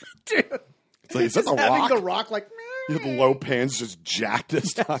 Dude. It's like, is that The Rock? The Rock, like, yeah, the Lopan's just jacked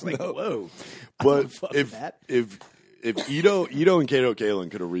this time. Like, whoa. But if Ito and Kato Kaelin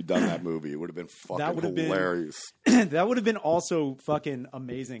could have redone that movie, it would have been fucking hilarious. That would have been also fucking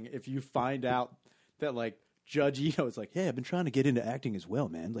amazing if you find out that, like, Judge Ito is like, hey, I've been trying to get into acting as well,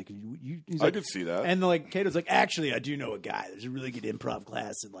 man. Like, he's like, I could see that. And like Kato's like, actually, I do know a guy. There's a really good improv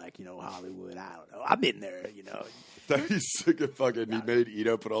class in, like, you know, Hollywood. I don't know. I've been there, you know. That'd be sick if fucking he made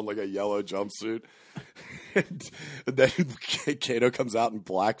Ito put on like a yellow jumpsuit. And then Kato comes out in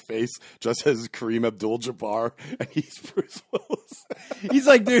blackface, just as Kareem Abdul-Jabbar, and he's Bruce Willis. He's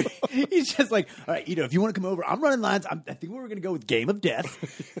like, dude, he's just like, all right, Ito, if you want to come over, I'm running lines. I think we're going to go with Game of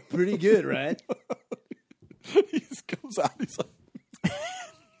Death. Pretty good, right? He just comes out, he's like,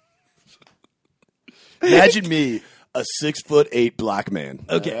 imagine me, a 6'8" black man.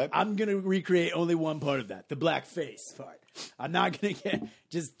 Okay, right? I'm going to recreate only one part of that, the black face part. I'm not going to get,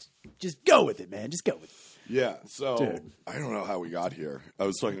 just go with it, man. Just go with it. Yeah, so dude. I don't know how we got here. I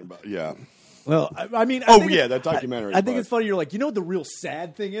was talking about, yeah. Well, I mean, that documentary. I think it's funny. You're like, you know what the real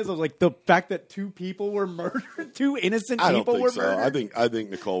sad thing is? I was like, the fact that two people were murdered, two innocent people were murdered. I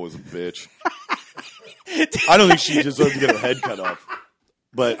think Nicole was a bitch. I don't think she deserved to get her head cut off.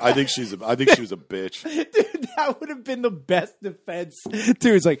 But I think she was a bitch. Dude, that would have been the best defense,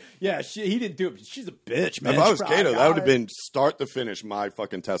 too. It's like, yeah, he didn't do it. But she's a bitch, man. If I was Kato, that would have been start to finish my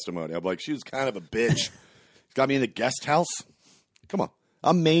fucking testimony. I'd be like, she was kind of a bitch. Got me in the guest house. Come on.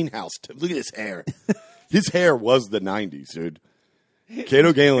 I'm main house. Look at his hair. His hair was the 90s, dude.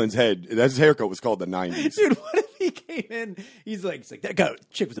 Kato Galen's head, his haircut was called the 90s. Dude, what if he came in, he's like, that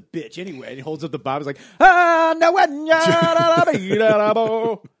chick was a bitch anyway. And he holds up the Bible, he's like, they're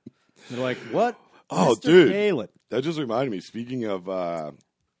like, what? Oh, Mr. dude. Galen. That just reminded me, speaking of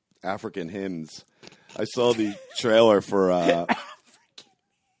African hymns, I saw the trailer for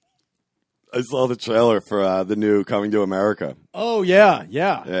the new Coming to America. Oh, yeah.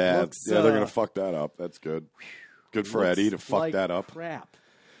 Yeah, they're going to fuck that up. That's good. Good for Eddie to fuck that up. Crap.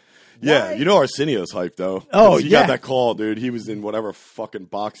 Yeah, you know Arsenio's hyped, though. Oh, he got that call, dude. He was in whatever fucking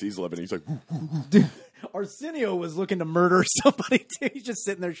box he's living in. He's like... Dude, Arsenio was looking to murder somebody, too. He's just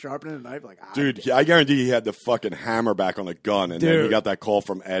sitting there sharpening a knife like... Dude, I guarantee he had the fucking hammer back on a gun, and then he got that call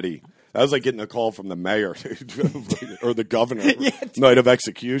from Eddie. That was like getting a call from the mayor or the governor night of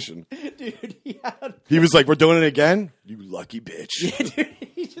execution. Dude, He was like, "We're doing it again, you lucky bitch." Yeah,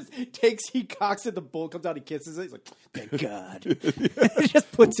 dude, he cocks it, the bull comes out, he kisses it. He's like, "Thank God." He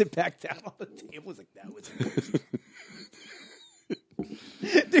just puts it back down on the table. He's like, "That was amazing."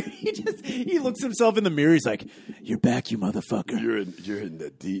 Dude, he looks himself in the mirror. He's like, "You're back, you motherfucker. You're in the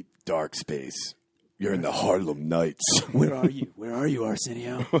deep dark space. You're in the Harlem Nights. Where are you? Where are you,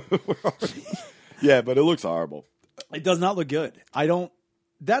 Arsenio?" Yeah, but it looks horrible. It does not look good.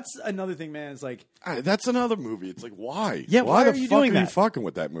 That's another thing, man. It's like, that's another movie. It's like, why? Yeah, why the are you fuck doing are you that? fucking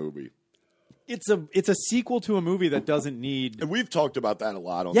with that movie? it's a sequel to a movie that doesn't need. And we've talked about that a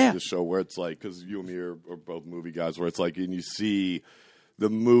lot on this show, where it's like, because you and me are both movie guys, where it's like, and you see the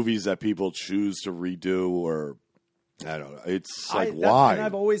movies that people choose to redo, or I don't know. It's like, why? And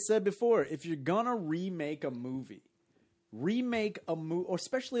I've always said before, if you're gonna remake a movie, or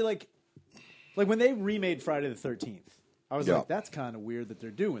especially like when they remade Friday the 13th, I was like, that's kind of weird that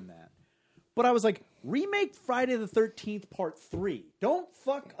they're doing that. But I was like, remake Friday the 13th Part 3. Don't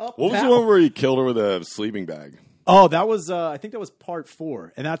fuck up. What was the one where he killed her with a sleeping bag? Oh, that was I think that was Part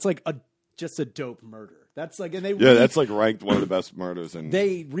 4, and that's like just a dope murder. That's like, and that's like ranked one of the best murders. And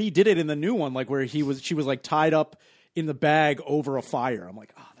they redid it in the new one, like where she was like tied up in the bag over a fire. I'm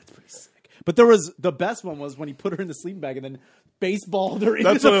like, oh, that's pretty sick. But the best one was when he put her in the sleeping bag and then baseballed her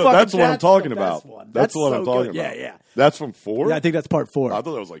into the fucking. That's what I'm talking about. That's what so I'm talking good. about. Yeah. That's from 4? Yeah, I think that's Part 4. I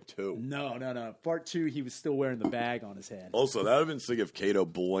thought that was like 2. No. Part 2, he was still wearing the bag on his head. Also, that would have been sick if Kato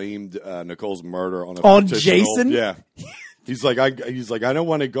blamed Nicole's murder on Jason. Yeah. He's like, I don't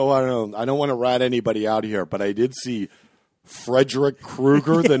want to go out. I don't want to rat anybody out here, but I did see Frederick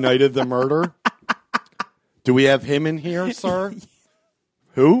Krueger the night of the murder. Do we have him in here, sir?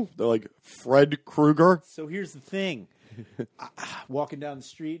 Who? They're like, Fred Krueger. So here's the thing. Walking down the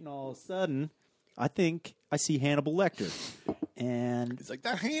street, and all of a sudden, I think I see Hannibal Lecter. And he's like,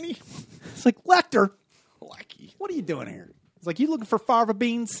 that Hanny? It's like, Lecter, Lackey. What are you doing here? It's like, you looking for fava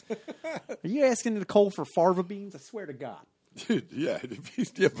beans? Are you asking Nicole for fava beans? I swear to God. Dude, yeah.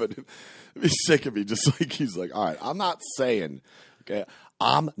 But it'd be sick if he just like, he's like, all right, I'm not saying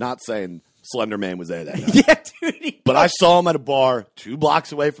Slender Man was there that night. Yeah, dude. But I saw him at a bar 2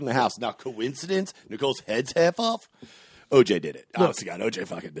 blocks away from the house. Now, coincidence? Nicole's head's half off? OJ did it. Honestly, God, OJ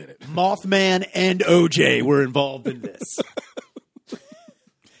fucking did it. Mothman and OJ were involved in this.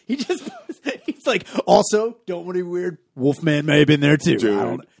 He's like, also, don't want to be weird, Wolfman may have been there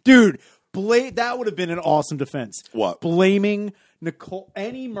too. Dude, that would have been an awesome defense. What? Blaming Nicole,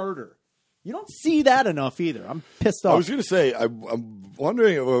 any murder. You don't see that enough either. I'm pissed off. I was going to say, I'm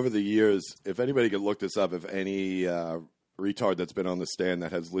wondering if over the years, if anybody could look this up, if any retard that's been on the stand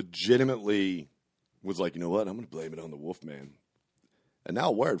that has legitimately was like, you know what, I'm going to blame it on the Wolfman. And now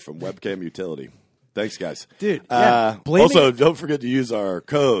a word from Webcam Utility. Thanks, guys. Dude, also, don't forget to use our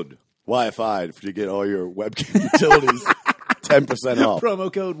code YFI to get all your webcam utilities 10% off.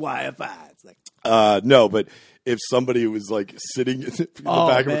 Promo code YFI. It's like, no, but if somebody was like sitting in the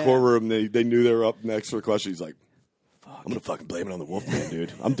back of a courtroom, they knew they were up next for a question, he's like, I'm going to fucking blame it on the Wolfman,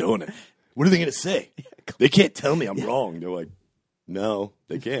 dude. I'm doing it. What are they going to say? They can't tell me I'm wrong. They're like, no,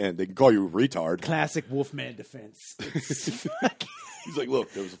 they can't. They can call you a retard. Classic Wolfman defense. He's like,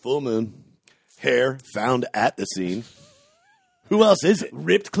 look, there was a full moon. Hair found at the scene. Who else is it?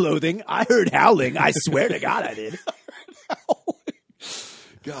 Ripped clothing. I heard howling. I swear to God I did.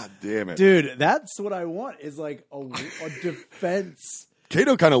 God damn it. Dude, that's what I want is like a defense.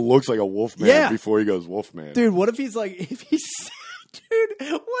 Kato kind of looks like a Wolfman before he goes Wolfman. Dude, what if he's like, dude,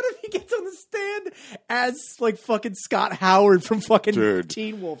 what if he gets on the stand as like fucking Scott Howard from fucking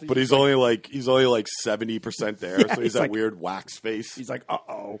Teen Wolf? But he's only like 70% there, so he's that like, weird wax face. He's like,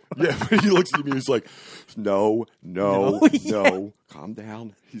 uh-oh. Yeah, he looks at me, he's like, no, calm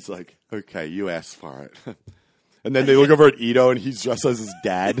down. He's like, okay, you asked for it. And then they look over at Ito, and he's dressed as his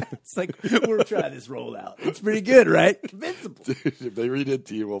dad. It's like, we're trying this rollout. It's pretty good, right? Convincible. Dude, if they redid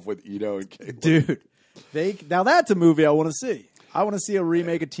Teen Wolf with Ito and Caleb. Dude, now that's a movie I want to see. I want to see a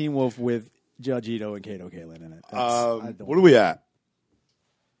remake of Teen Wolf with Judge Ito and Kato Kaelin in it. What are we at?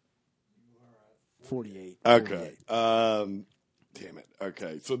 48. Okay. Damn it.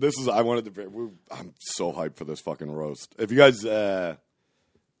 Okay. So this is, I'm so hyped for this fucking roast. If you guys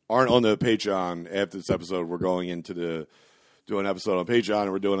aren't on the Patreon after this episode, we're going into do an episode on Patreon,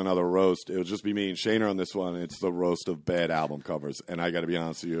 and we're doing another roast. It'll just be me and Shayner on this one. It's the roast of bad album covers. And I got to be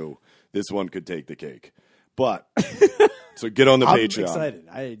honest with you, this one could take the cake. But, so get on the Patreon. I'm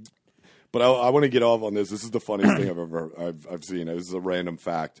excited. But I want to get off on this. This is the funniest thing I've seen. This is a random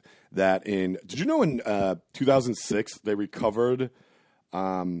fact that did you know in 2006 they recovered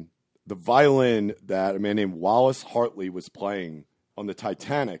the violin that a man named Wallace Hartley was playing on the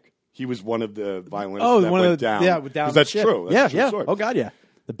Titanic He was one of the violinists that went down. Yeah, down. 'Cause that's true. That's yeah. true. Oh God, yeah.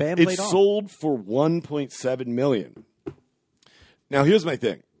 The band It played on. sold for $1.7 million. Now, here's my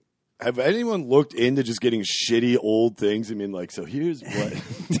thing. Have anyone looked into just getting shitty old things? I mean, like, so here's what.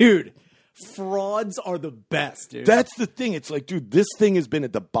 Dude, frauds are the best, dude. That's the thing. It's like, dude, this thing has been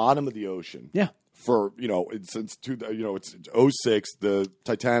at the bottom of the ocean. Yeah. For, since, it's 06, the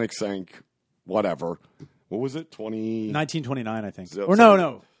Titanic sank, whatever. What was it? 1929, I think. So- Or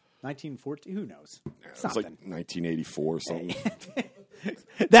no. 1914? Who knows? It's like 1984 or something.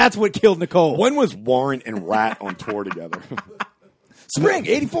 That's what killed Nicole. When was Warren and Rat on tour together? Spring,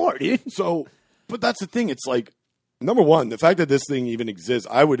 84, dude. So, but that's the thing. It's like, number one, the fact that this thing even exists,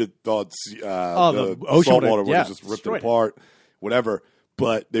 I would have thought the ocean saltwater would have yeah, just ripped it destroyed apart, whatever.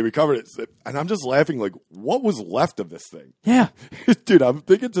 But they recovered it. And I'm just laughing, like, what was left of this thing? Yeah. Dude, I'm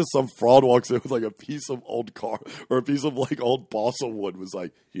thinking just some fraud walks in with, like, a piece of old car or a piece of, like, old balsa wood was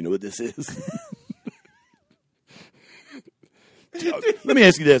like, you know what this is? Let me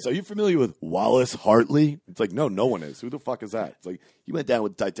ask you this. Are you familiar with Wallace Hartley? It's like, no one is. Who the fuck is that? It's like, he went down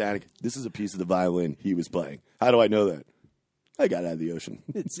with the Titanic. This is a piece of the violin he was playing. How do I know that? I got out of the ocean.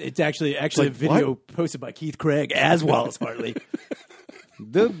 It's actually like, a video posted by Keith Craig as Wallace Hartley.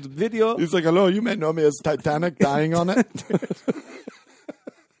 The video. He's like, hello, you may know me as Titanic dying on it.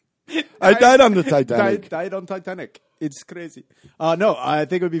 I died on the Titanic. Died on Titanic. It's crazy. No, I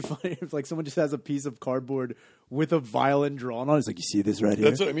think it would be funny if like someone just has a piece of cardboard with a violin drawn on it. It's like, you see this right here?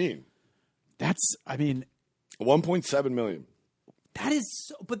 That's what I mean. I mean, $1.7 million. that is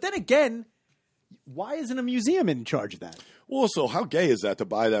so, but then again, why isn't a museum in charge of that? Well, so how gay is that to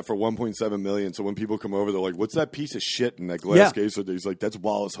buy that for $1.7 million? So when people come over, they're like, "What's that piece of shit in that glass case?" So he's like, "That's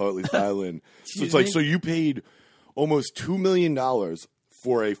Wallace Hartley's violin." So it's like, so you paid almost $2 million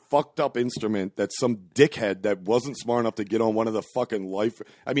for a fucked up instrument that some dickhead that wasn't smart enough to get on one of the fucking life.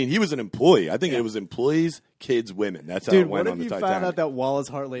 I mean, he was an employee. I think it was employees, kids, women. That's how it went on the Titanic. What if you found out that Wallace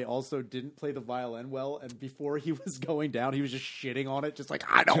Hartley also didn't play the violin well, and before he was going down, he was just shitting on it, just like,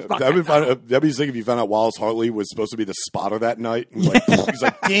 I don't fucking know. That'd be sick if you found out Wallace Hartley was supposed to be the spotter that night. And he's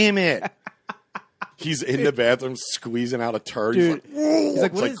like, damn it. He's in the bathroom squeezing out a turd. Dude, he's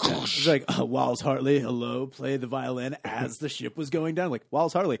like, what is that? He's like, Wallace Hartley, hello, play the violin as the ship was going down. Like,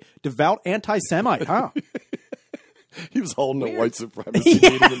 Wallace Hartley, devout anti-Semite, huh? He was holding a white supremacy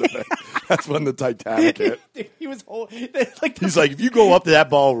meeting in the back. That's when the Titanic hit. Dude, he was holding. He's like, if you go up to that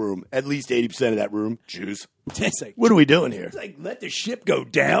ballroom, at least 80% of that room, Jews. Like, what are we doing here? It's like, let the ship go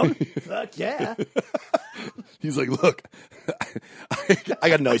down. Fuck yeah. He's like, look, I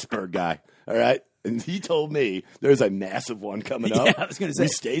got an iceberg guy, all right? And he told me there's a massive one coming up. Yeah, I was going to say. We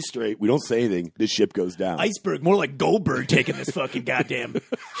stay straight. We don't say anything. This ship goes down. Iceberg, more like Goldberg taking this fucking goddamn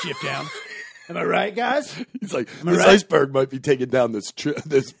ship down. Am I right, guys? He's like, this iceberg might be taking down this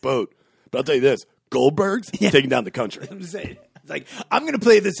boat. But I'll tell you this, Goldberg's taking down the country. I'm just saying. It's like, I'm going to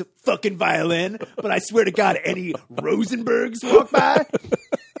play this fucking violin, but I swear to God, any Rosenbergs walk by,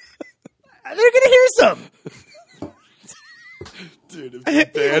 they're going to hear something. Dude,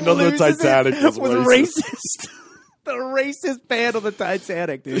 if the band on the Titanic was racist. The racist band on the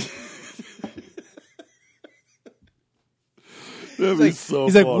Titanic, dude. That'd be so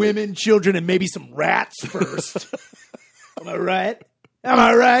he's funny. like, women, children, and maybe some rats first. Am I right? Am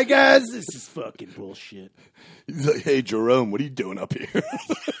I right, guys? This is fucking bullshit. He's like, hey, Jerome, what are you doing up here?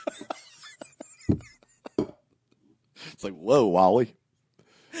 It's like, whoa, Wally.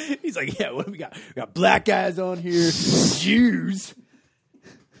 He's like, yeah, what do we got? We got black guys on here, Jews.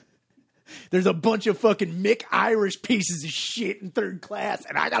 There's a bunch of fucking Mick Irish pieces of shit in third class,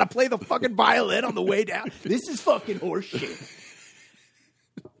 and I gotta play the fucking violin on the way down. This is fucking horseshit.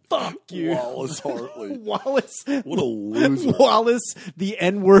 Fuck you. Wallace Hartley. Wallace. What a loser. Wallace, the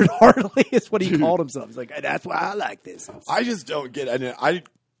N-word Hartley is what he called himself. He's like, that's why I like this. I just don't get it. And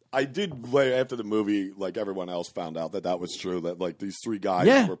I did, after the movie, like everyone else found out that was true, that like these three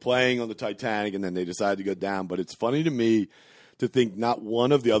guys were playing on the Titanic and then they decided to go down. But it's funny to me to think not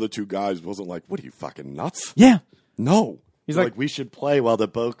one of the other two guys wasn't like, what are you, fucking nuts? Yeah. No. He's like, we should play while the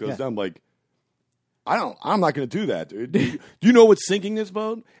boat goes down. Like, I'm not going to do that, dude. Do you know what's sinking this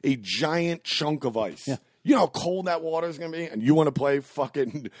boat? A giant chunk of ice. Yeah. You know how cold that water is going to be? And you want to play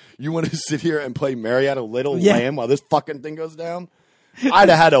you want to sit here and play Marietta Little Lamb while this fucking thing goes down? I'd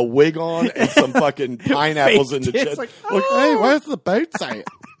have had a wig on and some fucking pineapples in the chest. Like, hey, where's the boats at?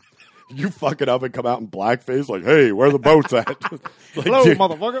 You fuck it up and come out in blackface like, hey, where the boats at? Like, hello,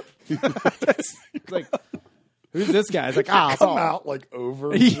 motherfucker. Like, who's this guy? It's like, come out like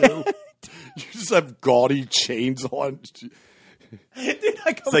over you. You just have gaudy chains on. Dude,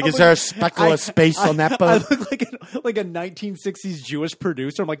 it's like, is there a speckle of space on that boat? I look like a 1960s Jewish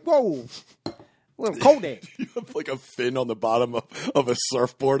producer. I'm like, whoa, a little cold there. You have like a fin on the bottom of a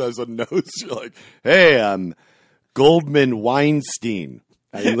surfboard as a nose. You're like, hey, I'm Goldman Weinstein.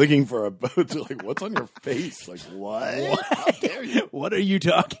 I'm looking for a boat. They're like, what's on your face? Like, what? How dare you? What are you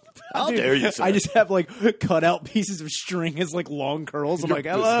talking about? How dare you, sir? I just have like cut out pieces of string as like long curls. I'm like,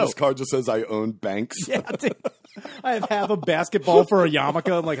 hello. This card just says I own banks. Yeah, dude. I have half a basketball for a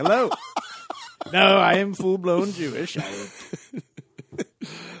yarmulke. I'm like, hello. No, I am full blown Jewish.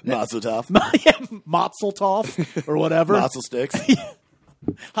 Mazel tov. Matzel tov or whatever. Matzel sticks.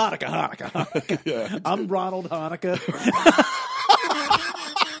 Hanukkah. Yeah, I'm Ronald Hanukkah.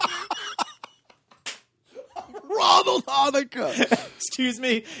 Ronald Hanukkah. Excuse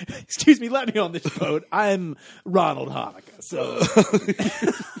me, let me on this boat. I'm Ronald Hanukkah. So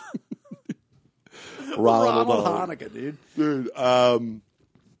Ronald Hanukkah, dude. All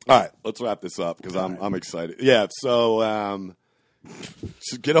right, let's wrap this up because I'm excited. Yeah, so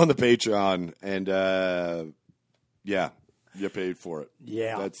get on the Patreon and yeah, get paid for it.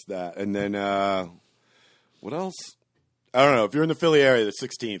 Yeah, that's that. And then what else? I don't know. If you're in the Philly area, the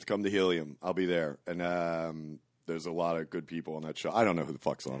 16th, come to Helium. I'll be there. And there's a lot of good people on that show. I don't know who the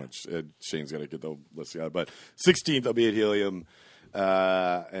fuck's on it. Shane's got to get the list together. But 16th, I'll be at Helium.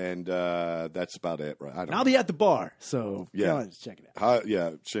 And that's about it. Right? I'll be at the bar. So yeah, check it out.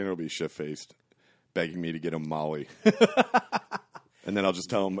 Shane will be shit-faced, begging me to get him Molly. And then I'll just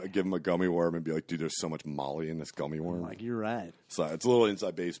give him a gummy worm and be like, dude, there's so much Molly in this gummy worm. I'm like, you're right. So it's a little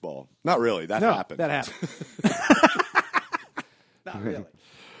inside baseball. Not really. That happened. That happened. Not really.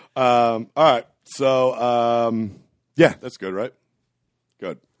 All right. So, yeah, that's good, right?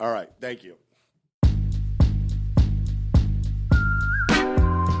 Good. All right. Thank you.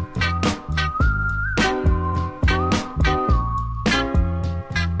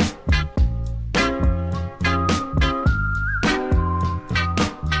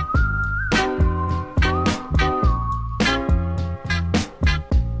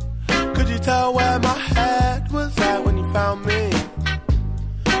 Could you tell where my head was at when you found me?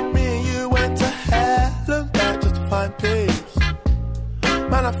 Peace.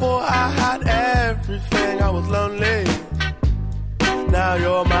 Man, I thought I had everything, I was lonely. Now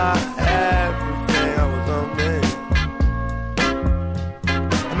you're my everything, I was lonely.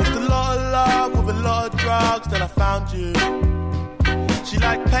 I missed a lot of love with a lot of drugs, then I found you. She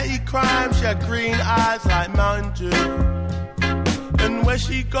liked petty crime, she had green eyes like Mountain Dew. And where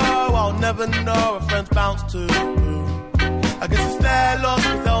she go, I'll never know, her friends bounce to. I guess it's their loss,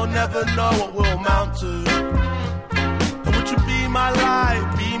 cause they'll never know what we'll amount to. Would you be my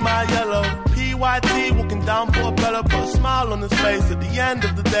light, be my yellow? PYT walking down Portobello, put a smile on his face. At the end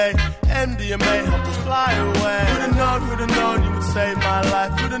of the day, MDMA helped us fly away. Who'd have known you would save my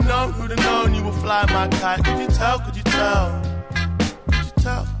life? Who'd have known you would fly my kite? Could you tell?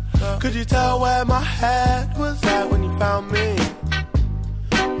 Could you tell where my head was at when you found me?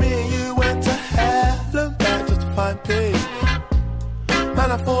 Me and you went to hell and back just to find peace.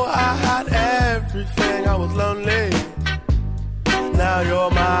 Man, I thought I had everything, I was lonely. Now you're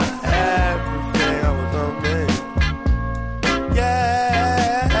my everything.